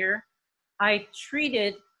her ear, I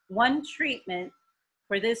treated one treatment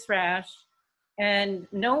for this rash and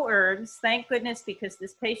no herbs, thank goodness, because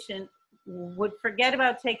this patient would forget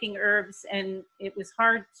about taking herbs and it was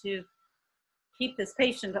hard to keep this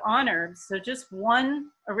patient on herbs. So just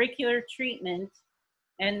one auricular treatment.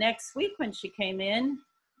 And next week when she came in,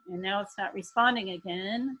 and now it's not responding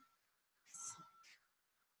again.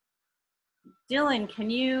 Dylan, can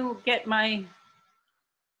you get my...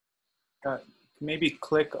 maybe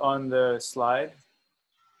click on the slide.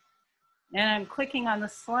 And I'm clicking on the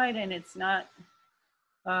slide and it's not...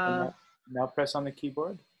 Now press on the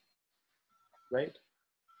keyboard, right?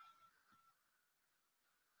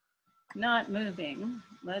 Not moving.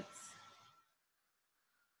 Let's...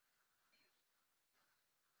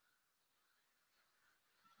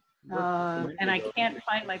 and I can't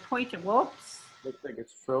find my pointer. Whoops. Looks like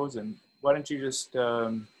it's frozen. Why don't you just...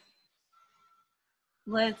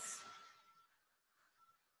 Let's...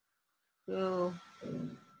 Go.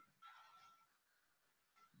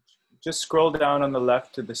 Just scroll down on the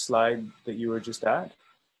left to the slide that you were just at.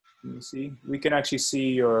 Can you see? We can actually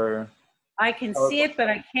see your... I can see it, but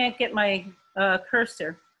I can't get my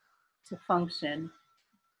cursor to function.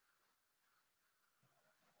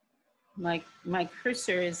 My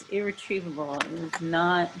cursor is irretrievable. It is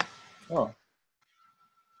not. Oh.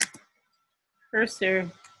 Cursor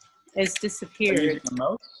has disappeared. Are you using a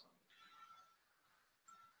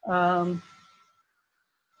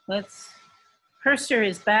mouse? Cursor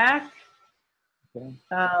is back. Okay.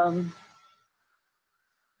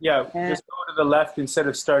 Yeah, just go to the left instead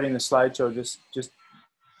of starting the slideshow. Just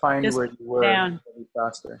find where you were. Down. It'll be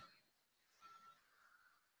faster.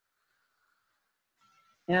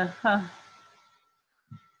 Yeah.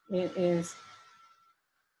 It is.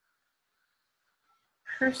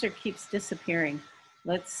 Cursor keeps disappearing.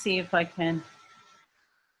 Let's see if I can.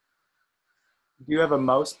 Do you have a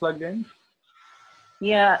mouse plugged in?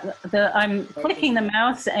 Yeah, I'm clicking the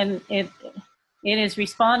mouse and it is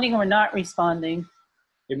responding or not responding.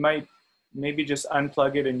 It might, maybe just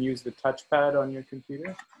unplug it and use the touchpad on your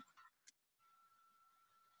computer.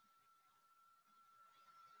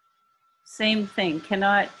 Same thing,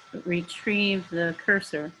 cannot retrieve the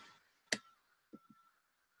cursor.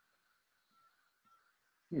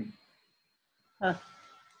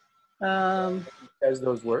 Says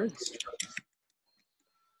those words.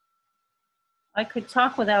 I could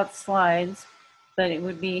talk without slides, but it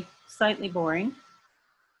would be slightly boring.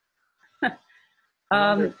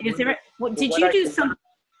 Is there? Did you do some?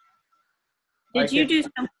 Did you do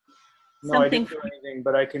some? No, I didn't do anything,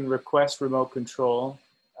 but I can request remote control.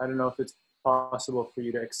 I don't know if it's possible for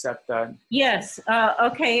you to accept that. Yes.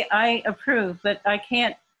 Okay, I approve, but I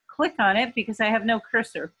can't click on it because I have no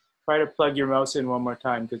cursor. Try to plug your mouse in one more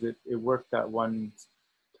time because it worked that one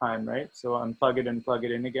time, right? So unplug it and plug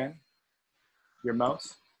it in again. Your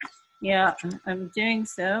mouse. Yeah, I'm doing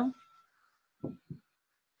so.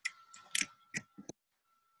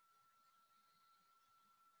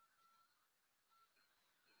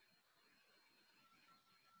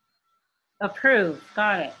 Approved.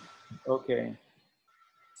 Got it. Okay.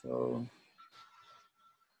 So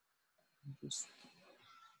just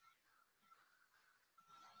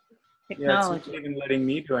Technology. Yeah, it's not even letting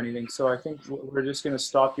me do anything. So I think we're just going to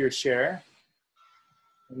stop your share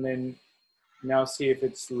and then now see if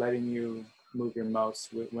it's letting you move your mouse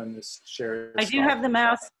when this share is I do have the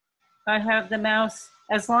mouse. I have the mouse.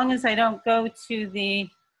 As long as I don't go to the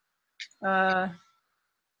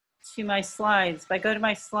to my slides. If I go to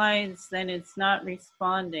my slides, then it's not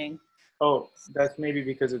responding. Oh, that's maybe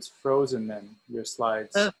because it's frozen then, your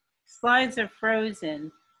slides. The slides are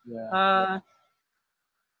frozen. Yeah.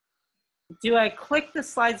 Do I click the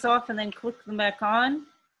slides off and then click them back on?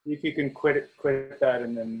 See if you can quit that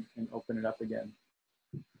and then open it up again.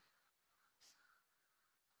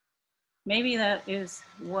 Maybe that is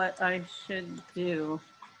what I should do.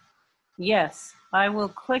 Yes, I will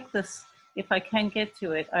click this. If I can get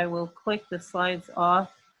to it, I will click the slides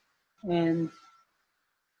off and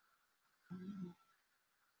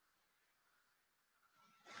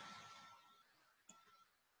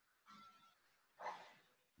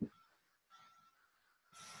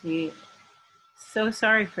see. So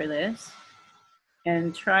sorry for this,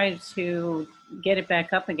 and try to get it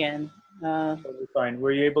back up again. Totally fine.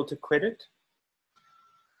 Were you able to quit it?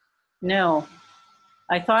 No,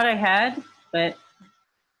 I thought I had, but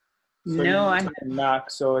So no, I'm Mac.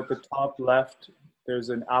 So at the top left, there's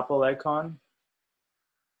an Apple icon,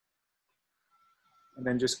 and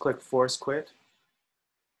then just click Force Quit.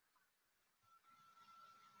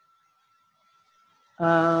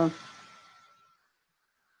 Can't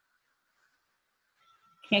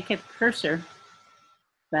get the cursor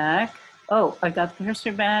back. Oh, I got the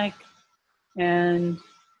cursor back, and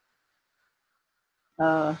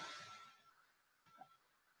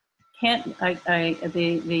can't.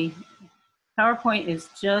 The PowerPoint is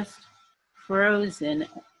just frozen.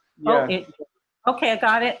 Yeah. Oh, okay, I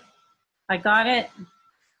got it. I got it,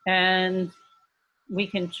 and we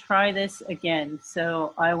can try this again.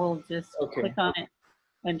 So I will just click on it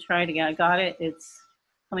and try it again. I got it. It's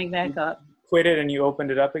coming back up. Quit it and you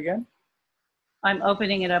opened it up again? I'm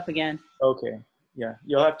opening it up again. Okay. Yeah.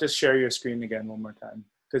 You'll have to share your screen again one more time.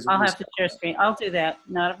 I'll have to share screen. I'll do that.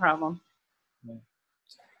 Not a problem. Yeah.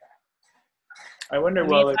 I wonder,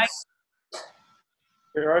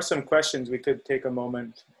 there are some questions. We could take a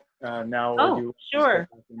moment now. Oh, sure.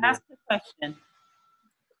 Ask the question.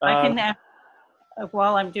 I can ask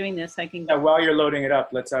while I'm doing this. I can. Yeah, while you're loading it up,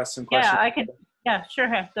 let's ask some questions. Yeah, I can. Yeah, sure.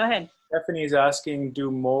 Go ahead. Stephanie is asking,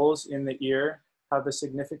 do moles in the ear have a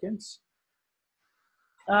significance?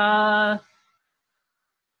 I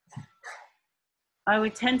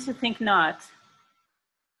would tend to think not.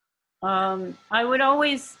 I would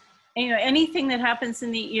always, you know, anything that happens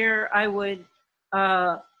in the ear, I would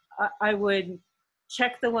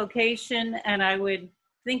check the location, and I would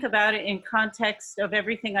think about it in context of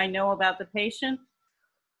everything I know about the patient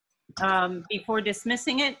before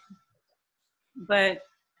dismissing it. But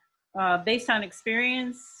based on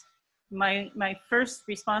experience, my first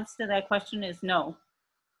response to that question is no.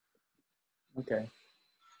 Okay.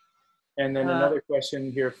 And then another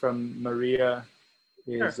question here from Maria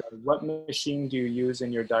is, Sure. what machine do you use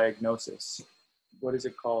in your diagnosis? What is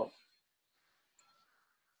it called?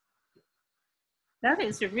 That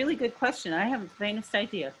is a really good question. I haven't the faintest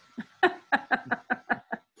idea.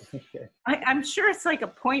 Okay. I'm sure it's like a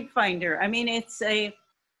point finder. I mean, it's a,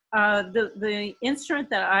 the instrument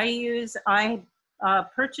that I use, I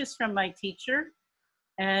purchased from my teacher,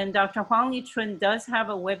 and Dr. Huang Lichun does have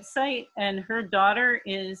a website, and her daughter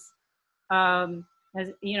is, has,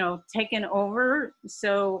 you know, taken over.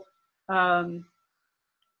 So,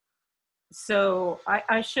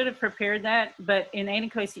 I should have prepared that, but in any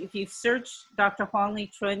case, if you search Dr. Huang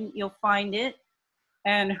Lichun, you'll find it.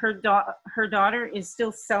 And her daughter is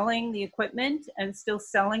still selling the equipment and still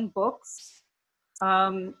selling books.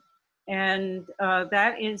 That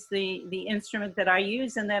is the instrument that I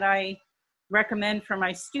use and that I recommend for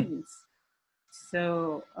my students.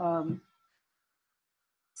 So,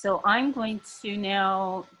 so I'm going to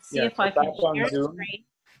now see if I can share the screen.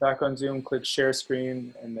 Back on Zoom, click share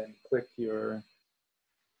screen, and then click your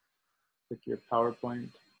PowerPoint.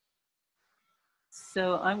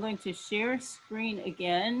 So I'm going to share screen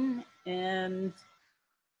again, and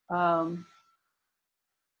oh,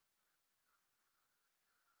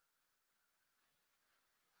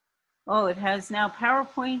 it has now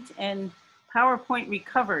PowerPoint and PowerPoint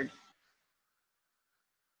recovered.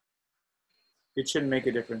 It shouldn't make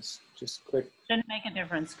a difference. Just click. Shouldn't make a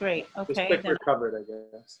difference. Great. Okay. Just click recovered, I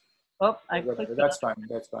guess. Oh, I clicked. That's fine.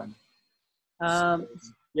 That's fine.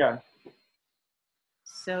 Yeah.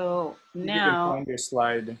 So now you can find your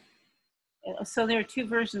slide. So there are two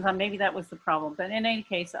versions. Maybe that was the problem. But in any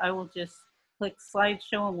case, I will just click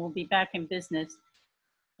slideshow, and we'll be back in business.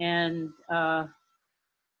 And now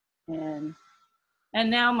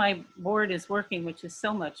my board is working, which is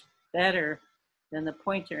so much better than the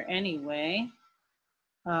pointer anyway.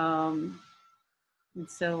 And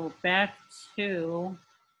so back to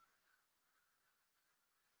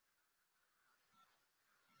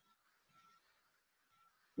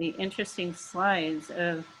the interesting slides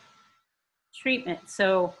of treatment.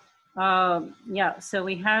 So yeah, so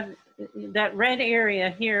we had that red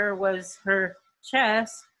area here was her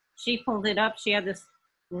chest. She pulled it up. She had this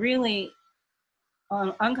really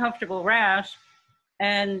uncomfortable rash.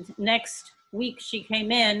 And next week she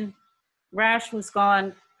came in, rash was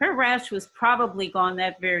gone. Her rash was probably gone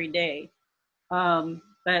that very day.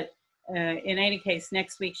 But in any case,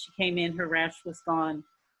 next week she came in, her rash was gone,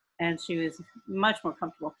 and she was much more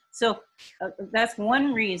comfortable. So that's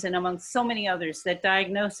one reason among so many others that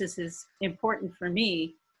diagnosis is important for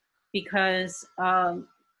me, because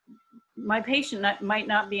my patient might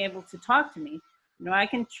not be able to talk to me. You know, I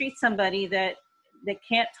can treat somebody that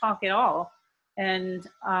can't talk at all, and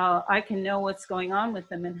I can know what's going on with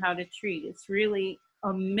them and how to treat. It's really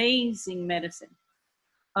amazing medicine.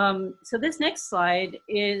 So this next slide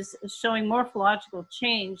is showing morphological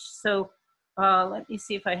change. So let me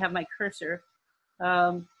see if I have my cursor.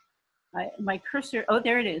 My cursor, oh,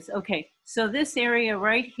 there it is. Okay, so this area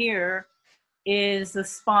right here is the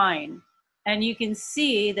spine. And you can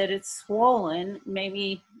see that it's swollen,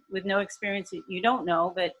 maybe with no experience, you don't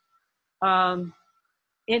know, but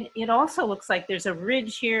it also looks like there's a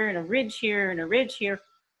ridge here and a ridge here and a ridge here.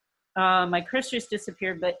 My cursor's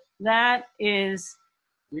disappeared, but that is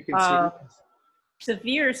you can see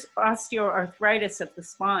severe osteoarthritis of the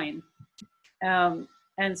spine. And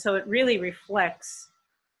so it really reflects.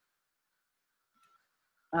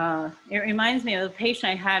 It reminds me of a patient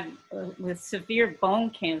I had with severe bone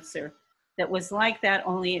cancer that was like that,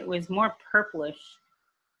 only it was more purplish,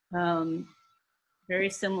 very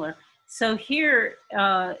similar. So here,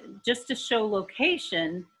 just to show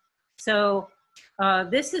location, so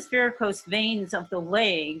this is varicose veins of the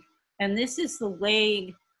leg, and this is the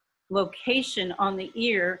leg location on the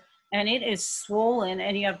ear, and it is swollen,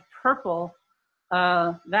 and you have purple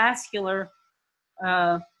vascular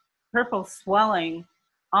purple swelling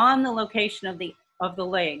on the location of the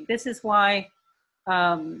leg. This is why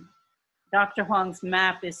Dr. Huang's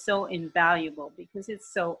map is so invaluable, because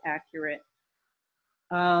it's so accurate.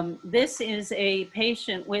 This is a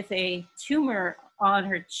patient with a tumor on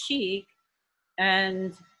her cheek,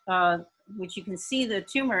 and which you can see the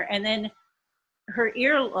tumor. And then her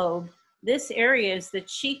earlobe, this area is the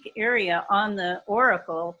cheek area on the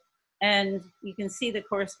auricle, and you can see the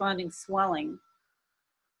corresponding swelling.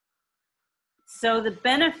 So the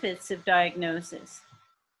benefits of diagnosis.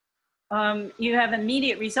 You have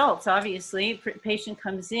immediate results, obviously. Patient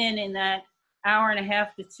comes in that hour and a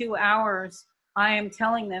half to 2 hours, I am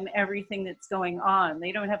telling them everything that's going on.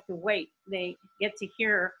 They don't have to wait. They get to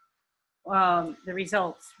hear the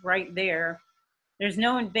results right there. There's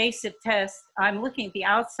no invasive test. I'm looking at the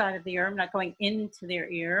outside of the ear. I'm not going into their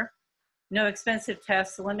ear. No expensive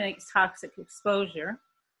tests, eliminates toxic exposure.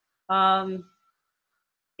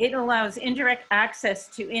 It allows indirect access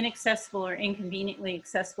to inaccessible or inconveniently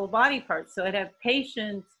accessible body parts. So I'd have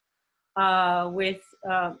patients with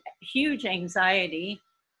huge anxiety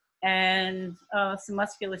and some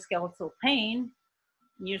musculoskeletal pain,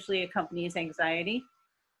 usually accompanies anxiety.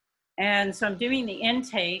 And so I'm doing the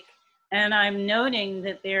intake, and I'm noting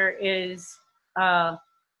that there is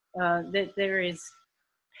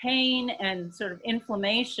pain and sort of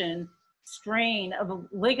inflammation, strain of a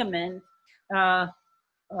ligament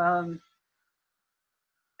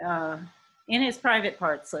in his private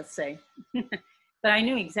parts, let's say. But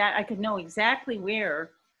I could know exactly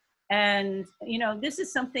where. And, you know, this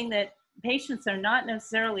is something that patients are not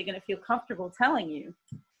necessarily going to feel comfortable telling you,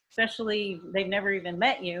 especially they've never even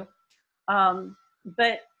met you.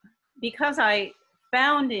 But because I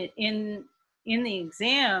found it in the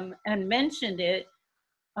exam and mentioned it,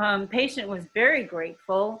 patient was very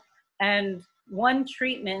grateful, and one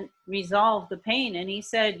treatment resolved the pain. And he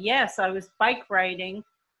said, yes, I was bike riding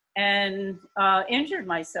and injured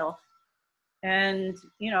myself. And,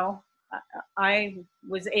 you know, I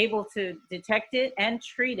was able to detect it and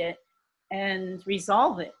treat it and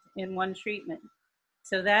resolve it in one treatment.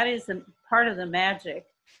 So that is the part of the magic.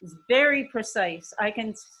 It's very precise. I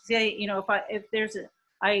can say, you know, if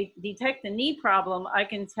I detect a knee problem, I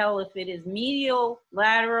can tell if it is medial,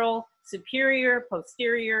 lateral, superior,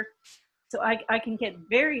 posterior. So I can get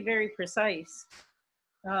very, very precise,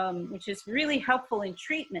 which is really helpful in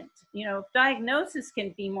treatment. You know, diagnosis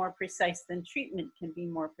can be more precise, then treatment can be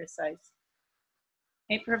more precise.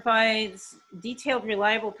 It provides detailed,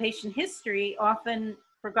 reliable patient history, often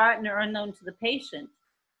forgotten or unknown to the patient.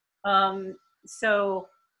 You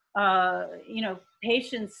know,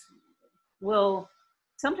 patients will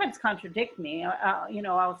sometimes contradict me. You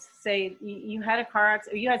know, I'll say, you had a car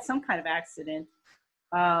accident, or you had some kind of accident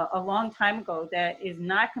a long time ago that is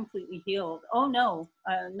not completely healed. Oh no,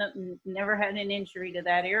 never had an injury to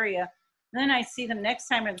that area. And then I see them next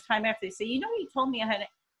time or the time after, they say, you know, you told me I had an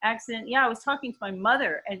accident. Yeah, I was talking to my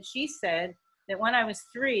mother, and she said that when I was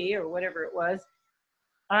 3 or whatever it was,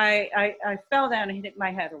 I fell down and hit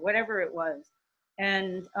my head or whatever it was.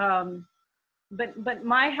 And but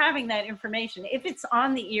my having that information, if it's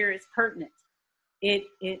on the ear, it's pertinent.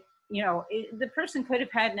 You know, the person could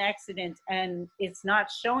have had an accident and it's not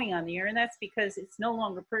showing on the ear, and that's because it's no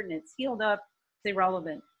longer pertinent. It's healed up, it's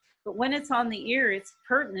irrelevant. But when it's on the ear, it's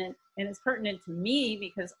pertinent, and it's pertinent to me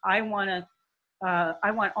because I want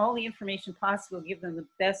all the information possible, give them the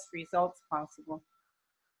best results possible.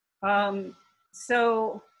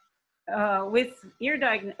 With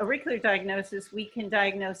auricular diagnosis, we can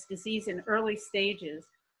diagnose disease in early stages,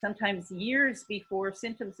 sometimes years before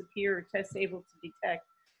symptoms appear or tests able to detect.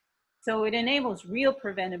 So it enables real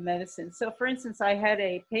preventive medicine. So for instance, I had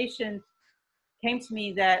a patient came to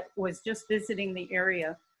me that was just visiting the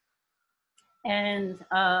area, and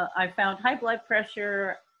I found high blood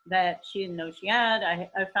pressure that she didn't know she had. I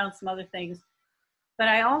found some other things, but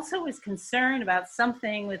I also was concerned about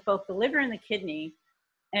something with both the liver and the kidney,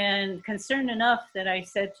 and concerned enough that I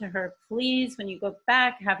said to her, please, when you go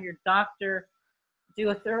back, have your doctor do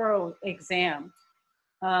a thorough exam.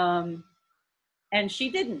 And she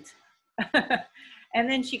didn't. And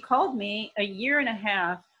then she called me a year and a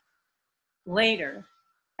half later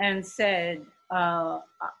and said,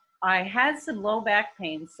 I had some low back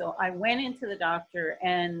pain, so I went into the doctor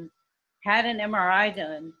and had an MRI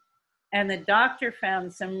done, and the doctor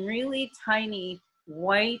found some really tiny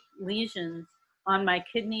white lesions on my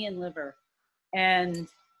kidney and liver, and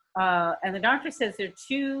the doctor says they're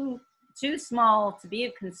too small to be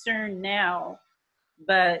of concern now,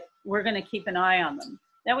 but we're going to keep an eye on them.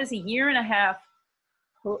 That was a year and a half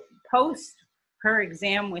post her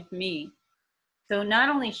exam with me. So not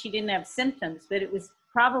only she didn't have symptoms, but it was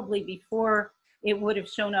probably before it would have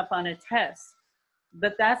shown up on a test.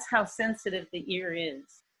 But that's how sensitive the ear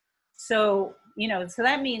is. So, you know, so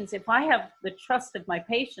that means if I have the trust of my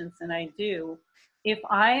patients, and I do, if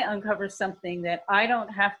I uncover something that I don't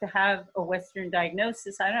have to have a Western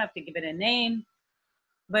diagnosis, I don't have to give it a name,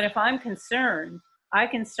 But if I'm concerned, I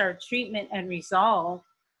can start treatment and resolve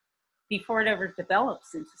before it ever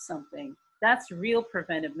develops into something. That's real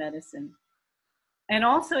preventive medicine. And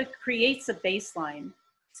also it creates a baseline.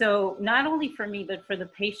 So not only for me, but for the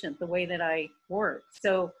patient, the way that I work.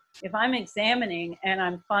 So if I'm examining and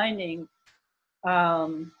I'm finding, I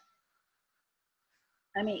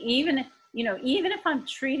mean, even if I'm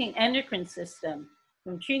treating endocrine system,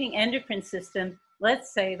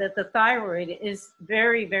 let's say that the thyroid is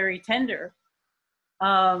very, very tender.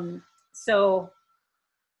 So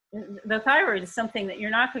the thyroid is something that you're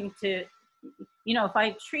not going to, if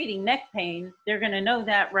I'm treating neck pain, they're going to know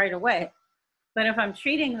that right away. But if I'm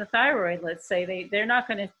treating the thyroid, let's say, they're not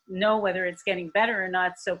going to know whether it's getting better or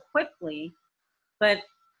not so quickly. But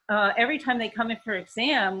every time they come in for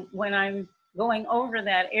exam, when I'm going over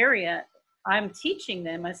that area, I'm teaching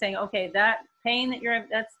them. I'm saying, okay, that pain that you're,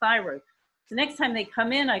 that's thyroid. So next time they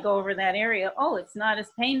come in, I go over that area. Oh, it's not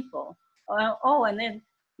as painful. And then,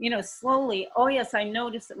 slowly, oh yes, I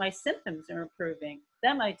noticed that my symptoms are improving.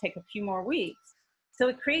 That might take a few more weeks. So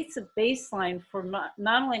it creates a baseline for not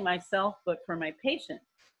only myself, but for my patient.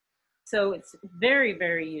 So it's very,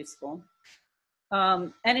 very useful.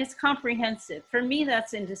 And it's comprehensive. For me,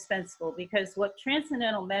 that's indispensable, because what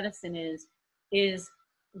transcendental medicine is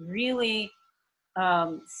really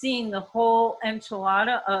seeing the whole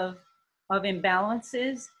enchilada of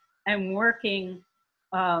imbalances and working.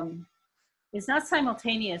 It's not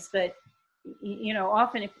simultaneous, but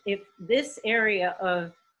often if this area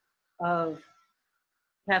of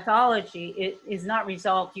pathology is not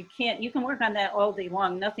resolved, you can work on that all day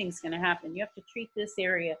long. Nothing's going to happen. You have to treat this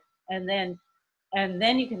area, and then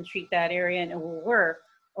you can treat that area and it will work.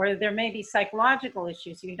 Or there may be psychological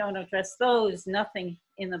issues. You don't address those, nothing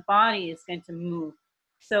in the body is going to move.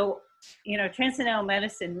 So, transcendental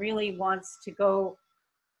medicine really wants to go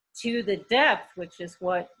to the depth, which is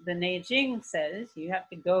what the Neijing says. You have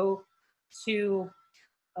to go to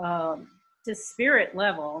spirit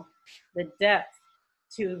level, the depth,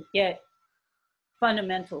 to get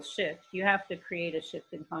fundamental shift. You have to create a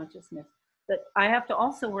shift in consciousness. But I have to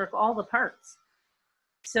also work all the parts.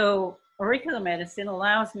 So auricular medicine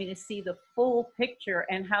allows me to see the full picture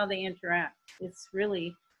and how they interact. It's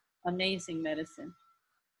really amazing medicine.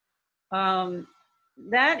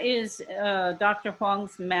 That is Dr.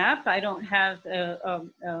 Huang's map. I don't have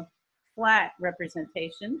a flat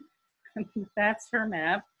representation. That's her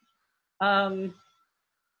map.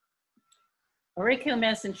 Auricular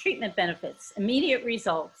medicine treatment benefits, immediate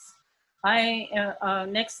results.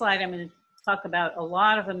 Next slide, I'm going to talk about a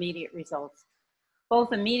lot of immediate results,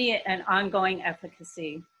 both immediate and ongoing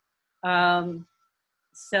efficacy.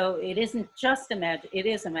 So it isn't just it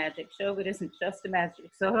is a magic show, but it isn't just a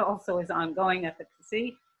magic show. It also is ongoing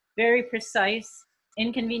efficacy, very precise,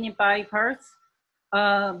 inconvenient body parts,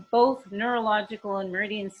 both neurological and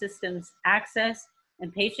meridian systems access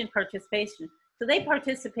and patient participation. So they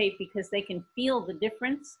participate because they can feel the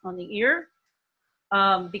difference on the ear,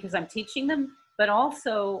 because I'm teaching them, but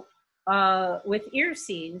also with ear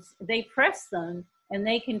seeds, they press them and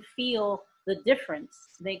they can feel the difference.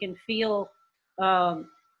 They can feel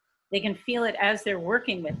it as they're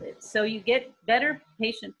working with it. So you get better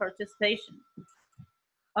patient participation.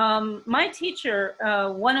 My teacher,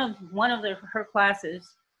 one of her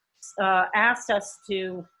classes, asked us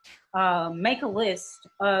to make a list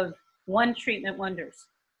of 1 treatment wonders.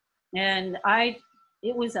 And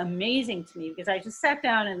it was amazing to me, because I just sat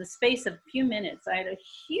down in the space of a few minutes. I had a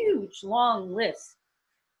huge, long list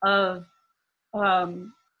of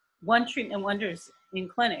 1 treatment wonders in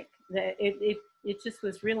clinic. It just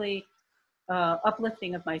was really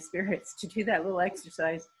uplifting of my spirits to do that little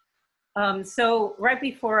exercise. So right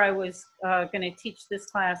before I was going to teach this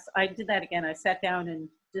class, I did that again. I sat down and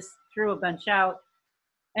just threw a bunch out.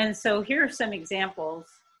 And so here are some examples.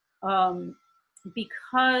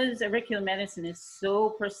 Because auricular medicine is so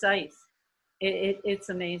precise, it's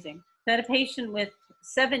amazing. I had a patient with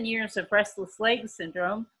 7 years of restless leg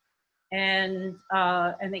syndrome, and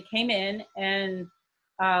they came in, and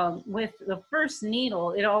with the first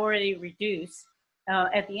needle, it already reduced.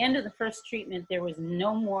 At the end of the first treatment, there was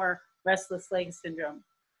no more restless leg syndrome.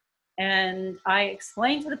 And I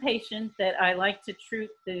explained to the patient that I like to treat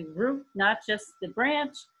the root, not just the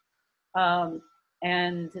branch,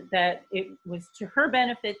 and that it was to her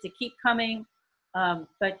benefit to keep coming,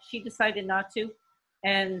 but she decided not to.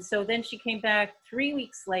 And so then she came back 3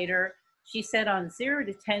 weeks later. She said on 0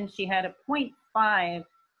 to 10, she had a 0.5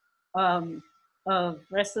 of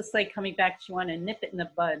restless leg coming back. She wanted to nip it in the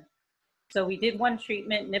bud. So we did 1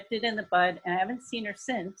 treatment, nipped it in the bud, and I haven't seen her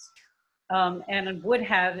since, and would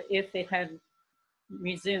have if it had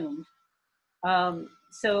resumed.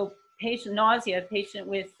 So patient nausea, patient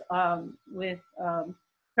with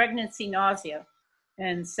pregnancy nausea.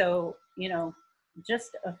 And so, you know,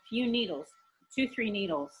 just a few needles, 2-3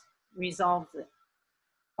 needles resolves it.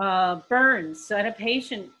 Burns. So I had a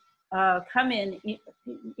patient come in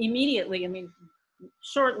immediately, I mean,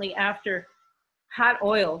 shortly after hot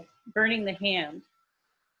oil burning the hand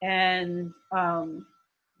and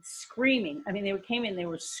screaming. I mean, they came in, they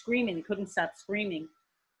were screaming, they couldn't stop screaming.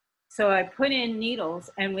 So I put in needles,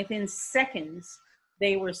 and within seconds,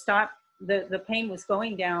 they were stopped. The pain was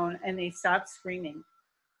going down, and they stopped screaming.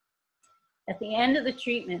 At the end of the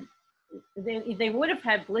treatment, they would have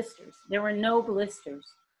had blisters. There were no blisters.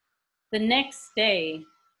 The next day,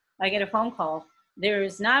 I get a phone call. There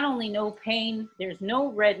is not only no pain, there's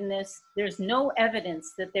no redness, there's no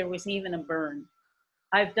evidence that there was even a burn.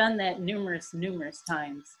 I've done that numerous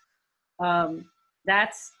times.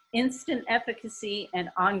 That's instant efficacy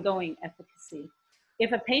and ongoing efficacy.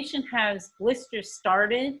 If a patient has blisters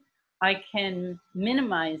started, I can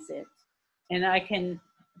minimize it and I can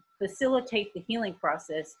facilitate the healing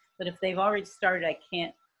process. But if they've already started, I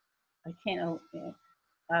can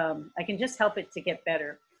just help it to get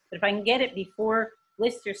better. But if I can get it before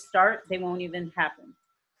blisters start, they won't even happen.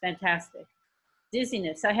 Fantastic.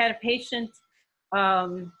 Dizziness. I had a patient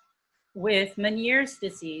with Meniere's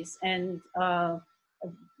disease and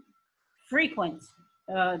frequent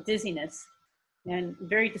dizziness and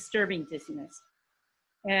very disturbing dizziness.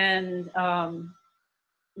 And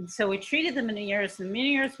so we treated the Meniere's. The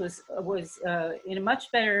Meniere's was in a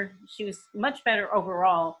much better, she was much better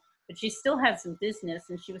overall, but she still had some dizziness,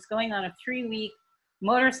 and she was going on a 3-week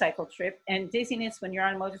motorcycle trip, and dizziness when you're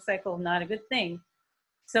on a motorcycle, not a good thing.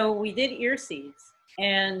 So we did ear seeds,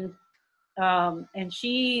 and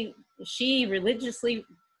she religiously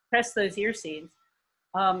pressed those ear seeds,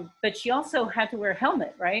 but she also had to wear a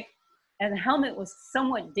helmet, right? And the helmet was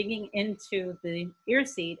somewhat digging into the ear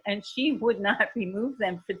seed, and she would not remove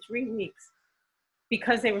them for 3 weeks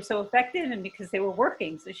because they were so effective and because they were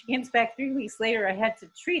working. So she comes back 3 weeks later. I had to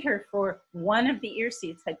treat her for one of the ear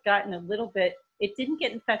seeds had gotten a little bit, it didn't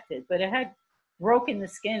get infected, but it had broken the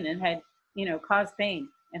skin and had, you know, caused pain,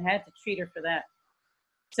 and had to treat her for that.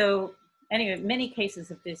 So anyway, many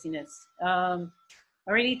cases of dizziness. I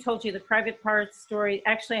already told you the private parts story.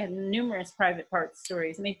 Actually, I had numerous private parts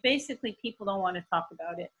stories. I mean, basically, people don't want to talk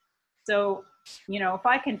about it. So, you know, if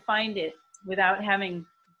I can find it without having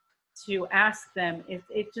to ask them,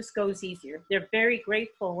 it just goes easier. They're very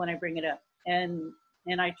grateful when I bring it up, and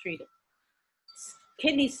I treat it.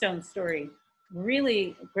 Kidney stone story,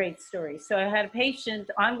 really great story. So I had a patient,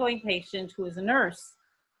 ongoing patient, who was a nurse,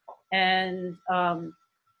 and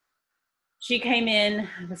she came in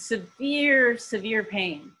with severe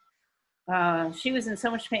pain. She was in so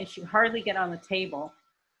much pain, she could hardly get on the table.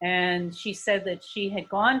 And she said that she had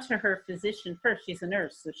gone to her physician first. She's a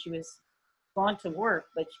nurse, so she was gone to work,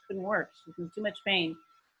 but she couldn't work. She was in too much pain.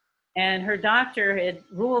 And her doctor had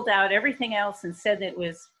ruled out everything else and said that it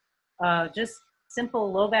was just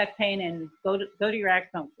simple low back pain and go to your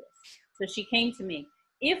acupuncturist. So she came to me.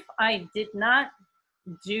 If I did not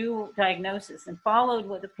do diagnosis and followed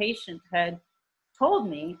what the patient had told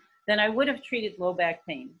me, then I would have treated low back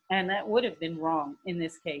pain, and that would have been wrong in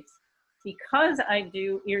this case. Because I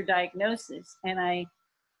do ear diagnosis, and I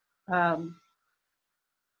don't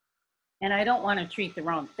want to treat the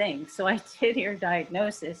wrong thing, so I did ear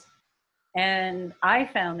diagnosis, and I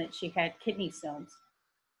found that she had kidney stones,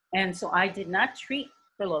 and so I did not treat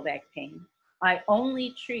for low back pain. I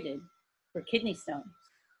only treated for kidney stones,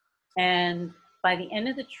 and by the end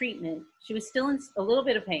of the treatment, she was still in a little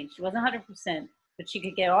bit of pain. She wasn't 100%, but she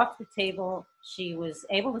could get off the table. She was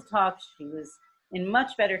able to talk. She was in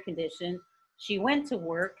much better condition. She went to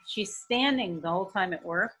work. She's standing the whole time at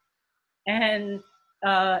work, and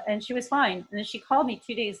she was fine. And then she called me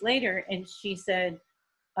 2 days later, and she said,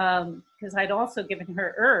 because I'd also given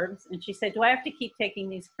her herbs, and she said, do I have to keep taking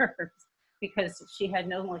these herbs? Because she had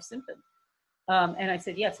no more symptoms. And I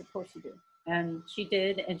said, yes, of course you do. And she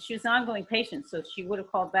did, and she was an ongoing patient, so she would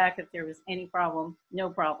have called back if there was any problem, no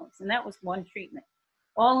problems. And that was one treatment.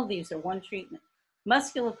 All of these are one treatment.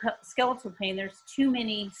 Musculoskeletal pain, there's too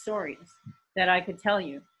many stories that I could tell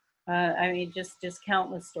you. I mean, just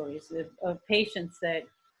countless stories of patients that,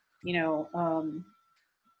 you know,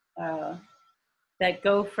 that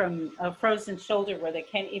go from a frozen shoulder where they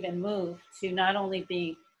can't even move to not only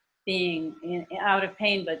being out of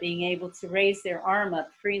pain, but being able to raise their arm up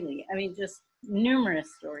freely. I mean, just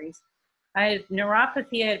numerous stories. I had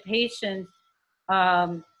neuropathy. I had a patient,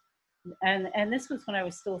 and this was when I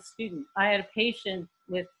was still a student. I had a patient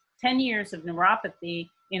with 10 years of neuropathy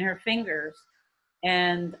in her fingers,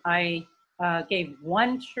 and I gave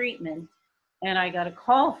one treatment, and I got a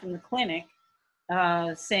call from the clinic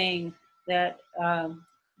saying that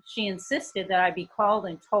she insisted that I be called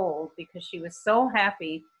and told because she was so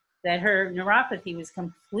happy that her neuropathy was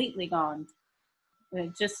completely gone.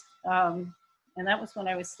 And and that was when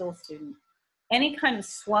I was still a student. Any kind of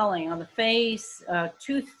swelling on the face,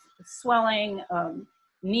 tooth swelling,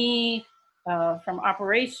 knee from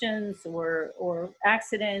operations or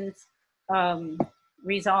accidents,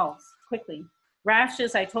 resolves quickly.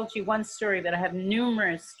 Rashes, I told you one story, but I have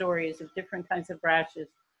numerous stories of different kinds of rashes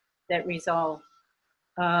that resolve.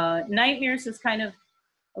 Nightmares is kind of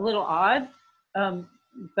a little odd,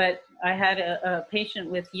 but I had a patient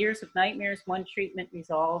with years of nightmares, one treatment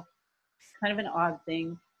resolved. Kind of an odd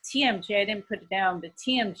thing. TMJ, I didn't put it down, but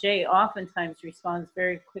TMJ oftentimes responds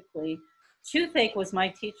very quickly. Toothache was my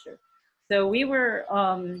teacher. So we were,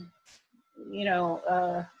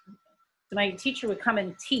 my teacher would come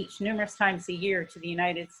and teach numerous times a year to the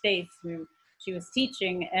United States. She was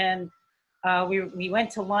teaching, and we went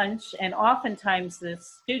to lunch, and oftentimes the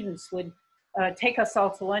students would take us all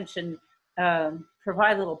to lunch and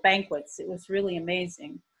provide little banquets. It was really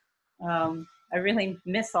amazing. I really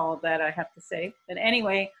miss all of that, I have to say. But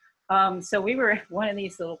anyway, so we were at one of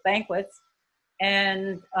these little banquets,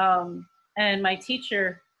 and my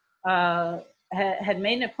teacher had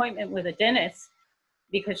made an appointment with a dentist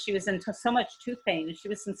because she was in so much tooth pain, and she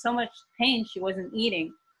was in so much pain she wasn't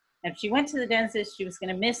eating. And if she went to the dentist, she was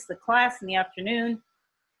going to miss the class in the afternoon.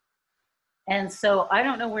 And so I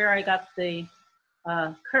don't know where I got the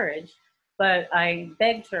courage, but I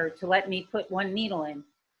begged her to let me put one needle in.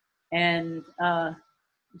 And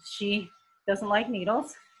she doesn't like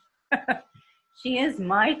needles. She is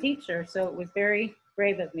my teacher, so it was very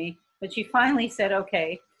brave of me. But she finally said,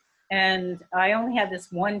 okay. And I only had this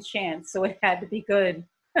one chance, so it had to be good.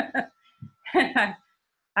 I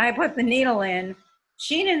put the needle in.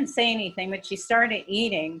 She didn't say anything, but she started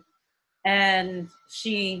eating. And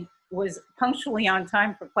she was punctually on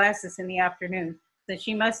time for classes in the afternoon. So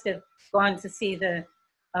she must have gone to see the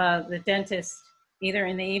dentist either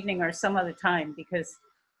in the evening or some other time because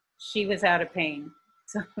she was out of pain.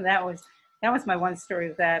 So that was my one story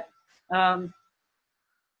of that.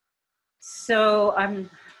 So I'm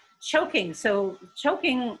choking. So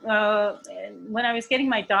choking, when I was getting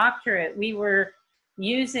my doctorate, we were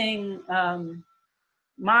using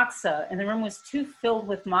moxa, and the room was too filled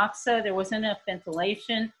with moxa. There wasn't enough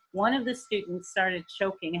ventilation. One of the students started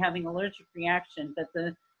choking, having allergic reaction, but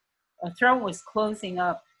the throat was closing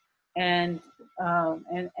up, and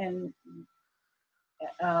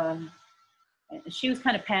she was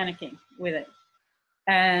kind of panicking with it.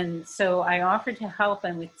 And so I offered to help,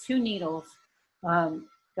 and with 2 needles,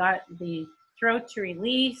 got the throat to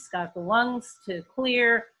release, got the lungs to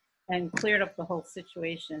clear, and cleared up the whole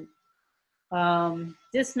situation.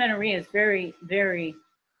 Dysmenorrhea is very, very,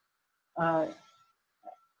 I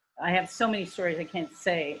have so many stories I can't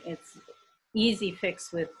say. It's easy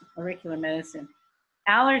fix with auricular medicine.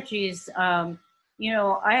 Allergies,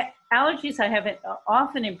 allergies I have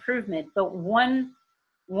often improvement, but one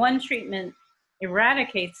treatment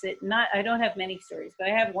eradicates it. I don't have many stories, but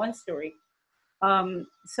I have one story.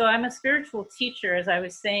 So I'm a spiritual teacher, as I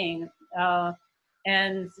was saying,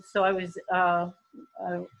 and so I was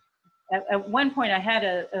at one point I had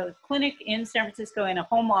a clinic in San Francisco and a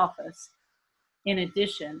home office in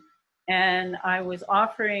addition, and I was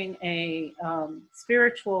offering a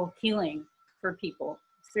spiritual healing for people,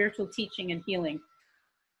 spiritual teaching and healing.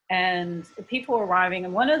 And people were arriving,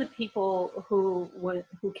 and one of the people who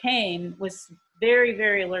came was very,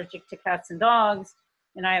 very allergic to cats and dogs,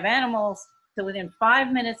 and I have animals. So within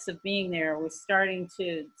 5 minutes of being there, was starting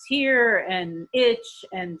to tear and itch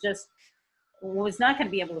and just was not going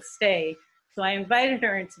to be able to stay. So I invited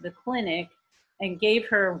her into the clinic and gave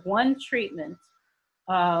her one treatment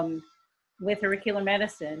with auricular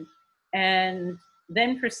medicine, and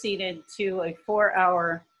then proceeded to a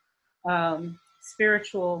 4-hour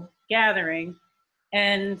spiritual gathering.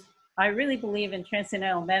 And I really believe in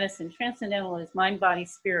transcendental medicine. Transcendental is mind, body,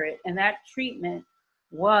 spirit. And that treatment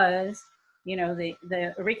was, the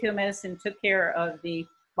auricular medicine took care of the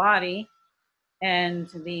body, and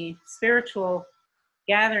the spiritual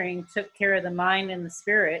gathering took care of the mind and the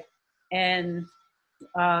spirit. And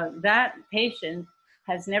that patient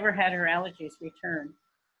has never had her allergies return.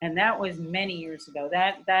 And that was many years ago.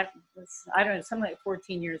 That was, I don't know, something like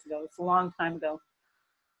 14 years ago. It's a long time ago.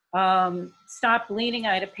 Stopped bleeding.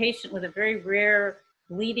 I had a patient with a very rare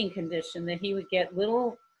bleeding condition that he would get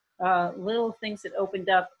little things that opened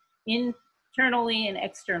up internally and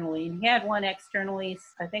externally. And he had one externally,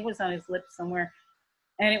 I think it was on his lip somewhere.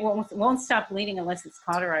 and it won't stop bleeding unless it's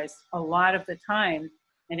cauterized a lot of the time.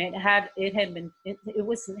 And it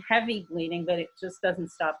was heavy bleeding, but it just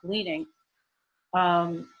doesn't stop bleeding.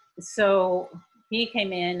 So he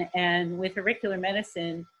came in, and with auricular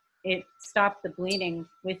medicine, it stopped the bleeding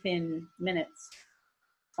within minutes.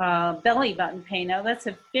 Belly button pain. Now that's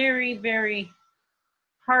a very, very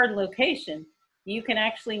hard location. You can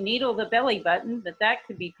actually needle the belly button, but that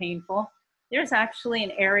could be painful. There's actually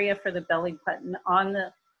an area for the belly button on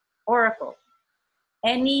the auricle.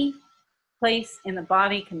 Any place in the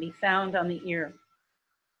body can be found on the ear.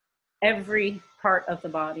 Every part of the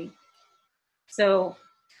body. So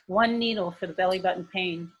one needle for the belly button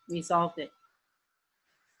pain resolved it.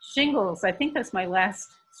 Shingles, I think that's my last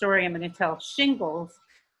story I'm going to tell. Shingles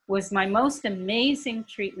was my most amazing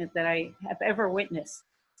treatment that I have ever witnessed.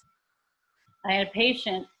 I had a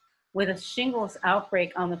patient with a shingles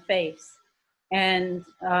outbreak on the face, and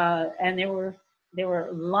there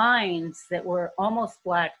were lines that were almost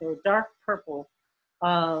black. They were dark purple,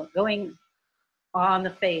 going on the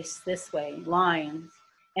face this way, lines,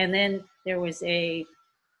 and then there was a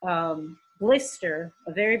blister,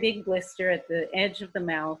 a very big blister at the edge of the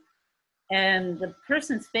mouth, and the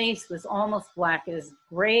person's face was almost black. It was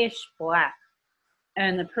grayish black,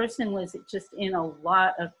 and the person was just in a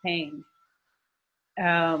lot of pain.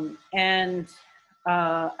 And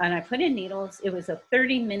I put in needles. It was a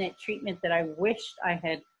 30-minute treatment that I wished I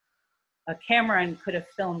had a camera and could have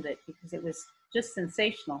filmed it, because it was just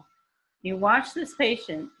sensational. You watch this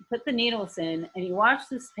patient, put the needles in, and you watch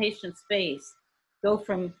this patient's face go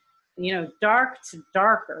from, dark to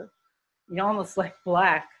darker, almost like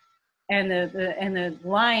black. And the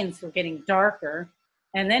lines were getting darker.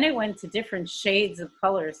 And then it went to different shades of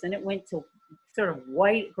colors. And it went to sort of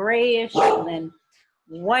white, grayish, and then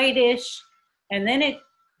whitish. And then it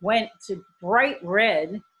went to bright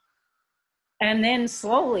red. And then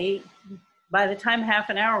slowly, by the time half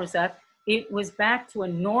an hour was up, it was back to a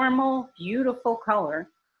normal, beautiful color.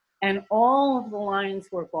 And all of the lines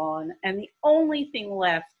were gone. And the only thing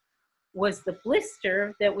left was the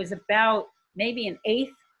blister that was about maybe an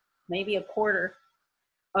eighth, maybe a quarter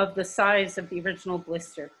of the size of the original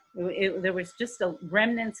blister. There was just a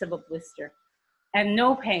remnants of a blister and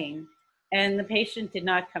no pain. And the patient did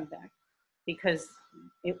not come back because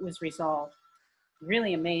it was resolved.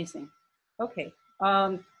 Really amazing. Okay,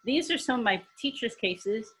 these are some of my teacher's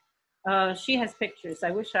cases. She has pictures.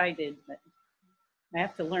 I wish I did, but I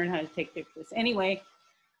have to learn how to take pictures. Anyway,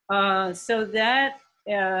 so that,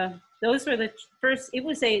 those were the first, it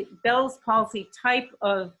was a Bell's palsy type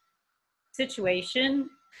of situation.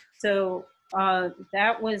 So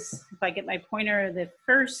that was, if I get my pointer, the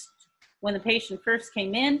first, when the patient first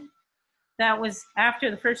came in, that was after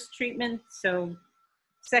the first treatment. So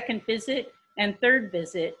second visit and third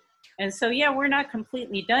visit. And so, yeah, we're not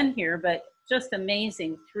completely done here, but just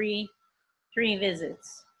amazing, three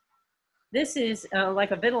visits. This is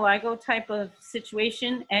like a vitiligo type of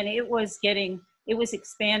situation, and it was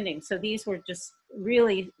expanding. So these were just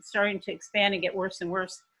really starting to expand and get worse and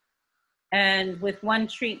worse. And with one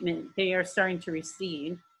treatment, they are starting to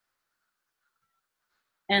recede.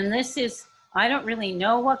 And this is, I don't really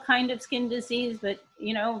know what kind of skin disease, but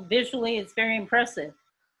visually it's very impressive.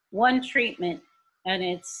 One treatment and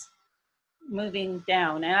it's moving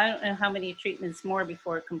down. And I don't know how many treatments more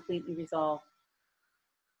before it completely resolved.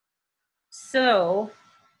 So,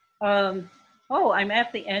 I'm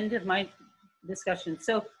at the end of my discussion.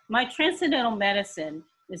 So my transcendental medicine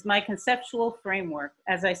is my conceptual framework.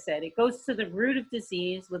 As I said, it goes to the root of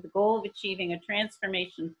disease with the goal of achieving a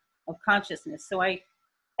transformation of consciousness. So I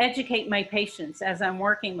educate my patients as I'm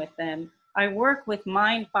working with them. I work with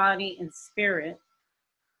mind, body, and spirit.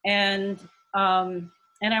 And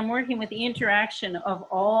I'm working with the interaction of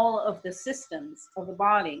all of the systems of the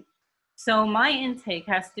body. So my intake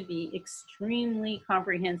has to be extremely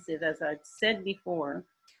comprehensive, as I've said before.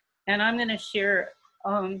 And I'm going to share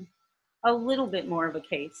a little bit more of a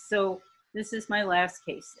case. So this is my last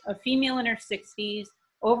case. A female in her 60s,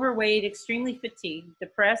 overweight, extremely fatigued,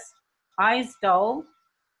 depressed, eyes dull,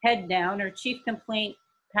 head down. Her chief complaint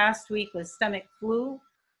past week was stomach flu,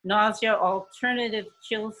 nausea, alternative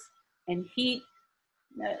chills and heat.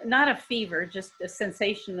 Not a fever, just a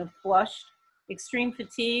sensation of flushed, extreme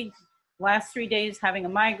fatigue. Last 3 days having a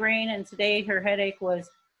migraine, and today her headache was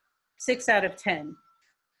 6 out of 10.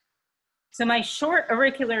 So my short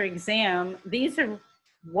auricular exam, these are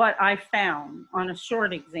what I found on a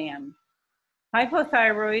short exam.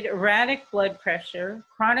 Hypothyroid, erratic blood pressure,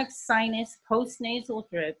 chronic sinus, postnasal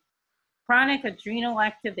drip, chronic adrenal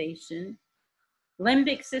activation,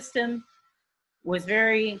 limbic system was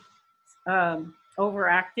very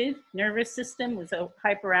overactive. Nervous system was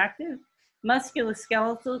hyperactive.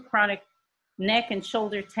 Musculoskeletal, chronic neck and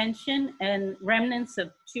shoulder tension and remnants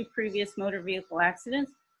of 2 previous motor vehicle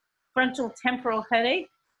accidents. Frontal temporal headache.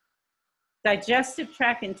 Digestive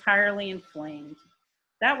tract entirely inflamed.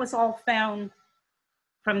 That was all found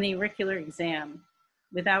from the auricular exam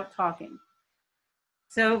without talking.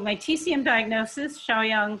 So my TCM diagnosis,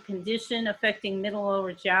 Shaoyang condition affecting middle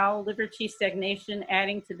lower jowl, liver qi stagnation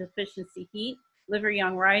adding to deficiency heat, liver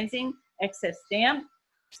yang rising, excess damp,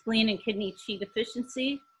 spleen and kidney qi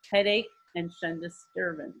deficiency, headache, and Shen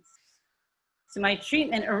disturbance. So my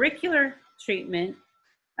treatment, auricular treatment,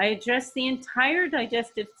 I address the entire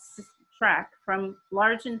digestive tract from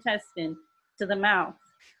large intestine to the mouth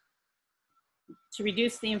to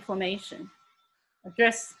reduce the inflammation.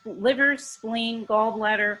 Address liver, spleen,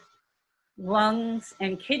 gallbladder, lungs,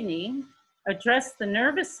 and kidney. Address the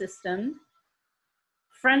nervous system,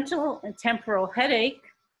 frontal and temporal headache,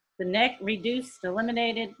 the neck reduced,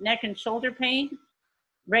 eliminated neck and shoulder pain,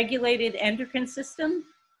 regulated endocrine system,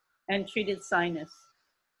 and treated sinus.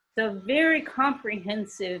 So very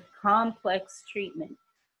comprehensive, complex treatment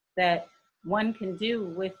that one can do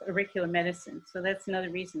with auricular medicine. So that's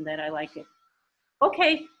another reason that I like it.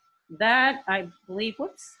 Okay, that I believe,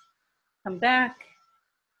 whoops, come back.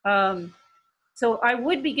 So I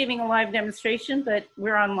would be giving a live demonstration, but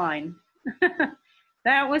we're online.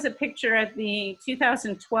 That was a picture at the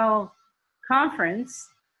 2012 conference,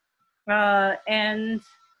 and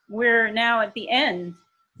we're now at the end.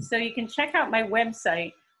 So you can check out my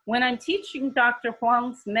website. When I'm teaching Dr.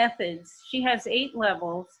 Huang's methods, she has 8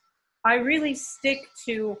 levels. I really stick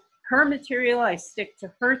to her material. I stick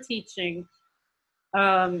to her teaching.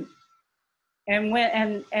 And then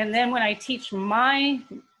when I teach my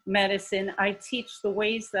medicine, I teach the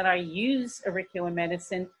ways that I use auricular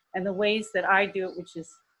medicine and the ways that I do it, which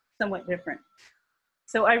is somewhat different.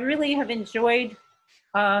 So I really have enjoyed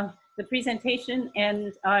the presentation,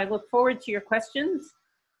 and I look forward to your questions.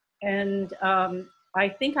 And I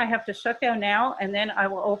think I have to shut down now, and then I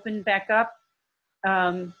will open back up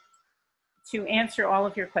to answer all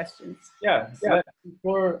of your questions. Yeah.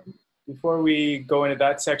 Before we go into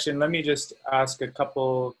that section, let me just ask a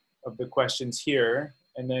couple of the questions here,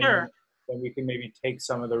 and then, then we can maybe take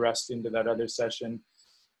some of the rest into that other session.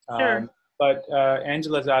 Sure. But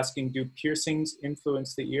Angela's asking, do piercings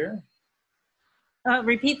influence the ear?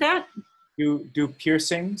 Repeat that? Do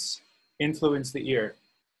piercings influence the ear?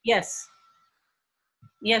 Yes.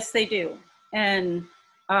 Yes, they do. And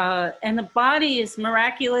the body is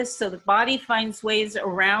miraculous, so the body finds ways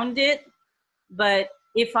around it. But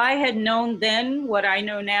if I had known then what I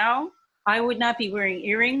know now, I would not be wearing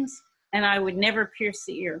earrings, and I would never pierce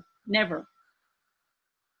the ear. Never.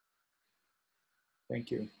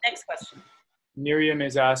 Thank you. Next question. Miriam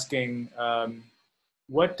is asking,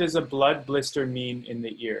 what does a blood blister mean in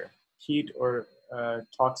the ear? Heat or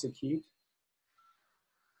toxic heat?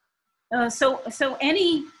 So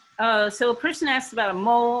a person asks about a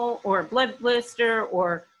mole or a blood blister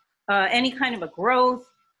or any kind of a growth.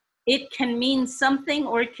 It can mean something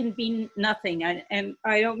or it can be nothing. And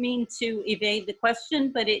I don't mean to evade the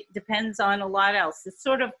question, but it depends on a lot else. It's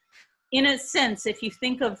sort of, in a sense, if you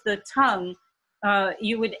think of the tongue,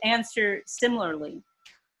 you would answer similarly.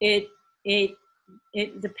 It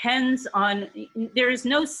depends on, there is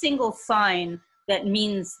no single sign that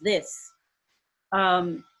means this.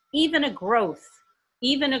 Even a growth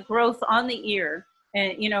on the ear.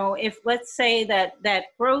 And, you know, if let's say that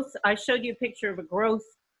growth, I showed you a picture of a growth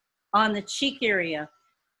on the cheek area.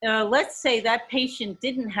 Let's say that patient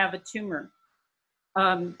didn't have a tumor,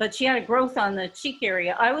 but she had a growth on the cheek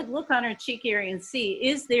area. I would look on her cheek area and see,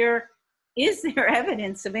 is there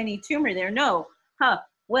evidence of any tumor there? No.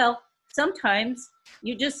 Well, sometimes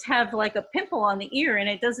you just have like a pimple on the ear and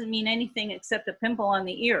it doesn't mean anything except a pimple on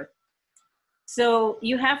the ear. So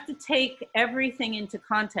you have to take everything into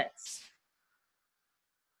context.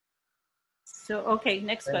 So, okay,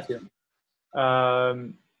 next question.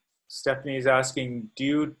 Stephanie is asking, do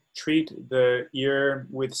you treat the ear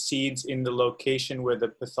with seeds in the location where the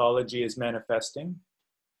pathology is manifesting?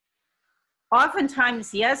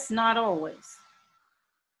 Oftentimes, yes, not always.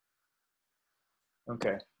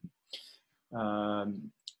 Okay.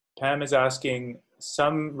 Pam is asking,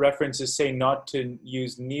 some references say not to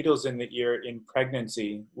use needles in the ear in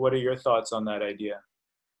pregnancy. What are your thoughts on that idea?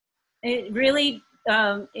 It really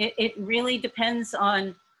depends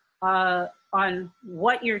on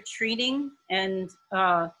what you're treating. And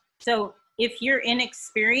so if you're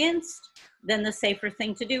inexperienced, then the safer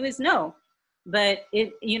thing to do is no. But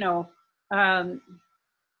it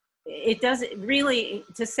doesn't really,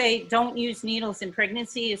 to say don't use needles in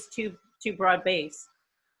pregnancy is too too broad-based.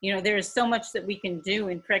 You know, there is so much that we can do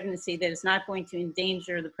in pregnancy that is not going to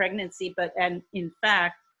endanger the pregnancy, but and in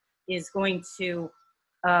fact is going to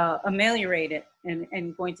ameliorate it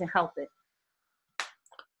and going to help it.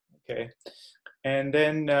 Okay. And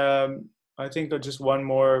then I think just one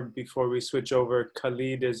more before we switch over.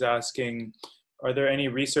 Khalid is asking, are there any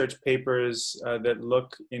research papers that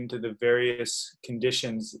look into the various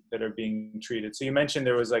conditions that are being treated? So you mentioned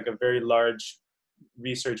there was like a very large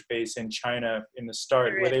research base in China in the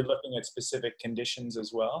start. Were they looking at specific conditions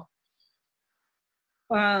as well?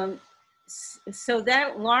 So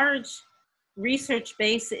that large research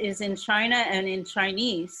base is in China and in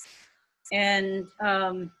Chinese. And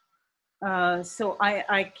so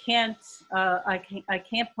I can't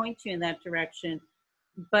point you in that direction,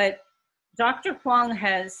 but Dr. Huang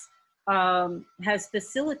has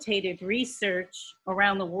facilitated research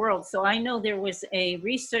around the world. So I know there was a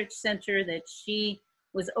research center that she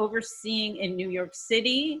was overseeing in New York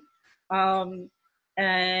City and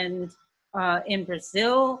in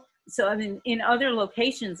Brazil. So I mean, in other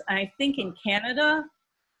locations, I think in Canada.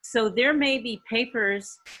 So there may be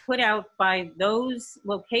papers put out by those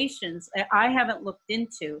locations I haven't looked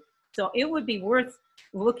into. So it would be worth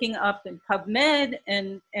looking up in PubMed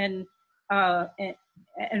and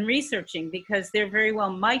researching, because there very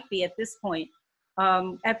well might be at this point.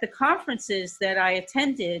 At the conferences that I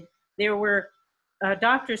attended, there were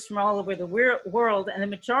doctors from all over the world, and the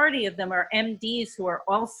majority of them are MDs who are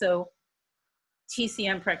also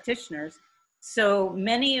TCM practitioners. So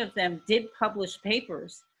many of them did publish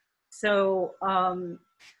papers. So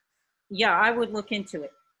yeah, I would look into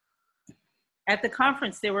it. At the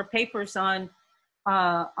conference, there were papers on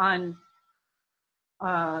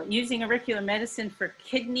using auricular medicine for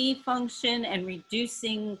kidney function and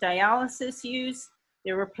reducing dialysis use.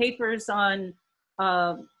 There were papers on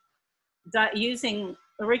using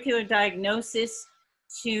auricular diagnosis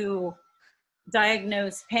to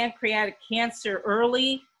diagnose pancreatic cancer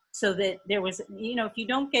early, so that there was, you know, if you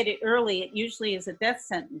don't get it early, it usually is a death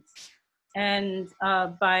sentence. And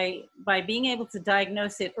by being able to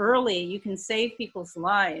diagnose it early, you can save people's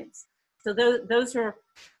lives. So those are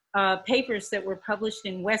papers that were published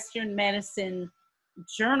in Western medicine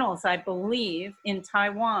journals, I believe, in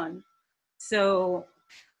Taiwan. So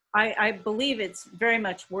I believe it's very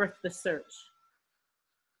much worth the search.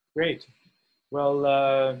 Great.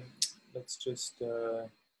 Well, let's just,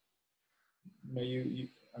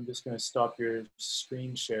 I'm just going to stop your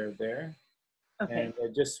screen share there. Okay. And I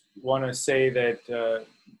just want to say that,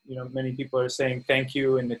 you know, many people are saying thank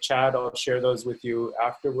you in the chat. I'll share those with you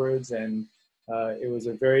afterwards. And it was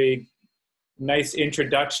a very nice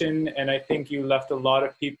introduction. And I think you left a lot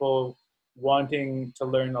of people wanting to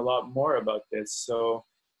learn a lot more about this. So,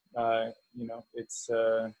 you know, it's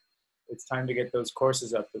time to get those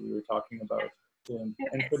courses up that we were talking about. And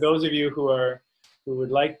for those of you who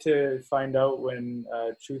would like to find out when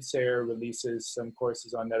Truthsayer releases some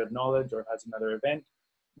courses on Net of Knowledge or has another event,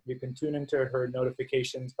 you can tune into her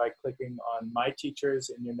notifications by clicking on My Teachers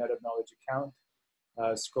in your Net of Knowledge account,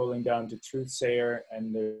 scrolling down to Truthsayer,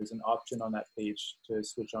 and there's an option on that page to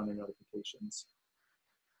switch on your notifications.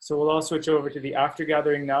 So we'll all switch over to the after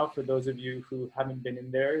gathering now. For those of you who haven't been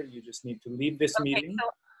in there, you just need to leave this meeting. So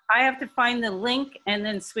I have to find the link and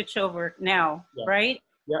then switch over now, right?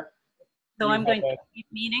 Yeah. So I'm going to keep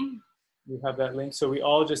meeting. You have that link. So we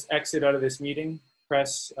all just exit out of this meeting,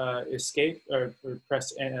 press escape or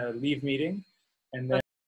press leave meeting, and then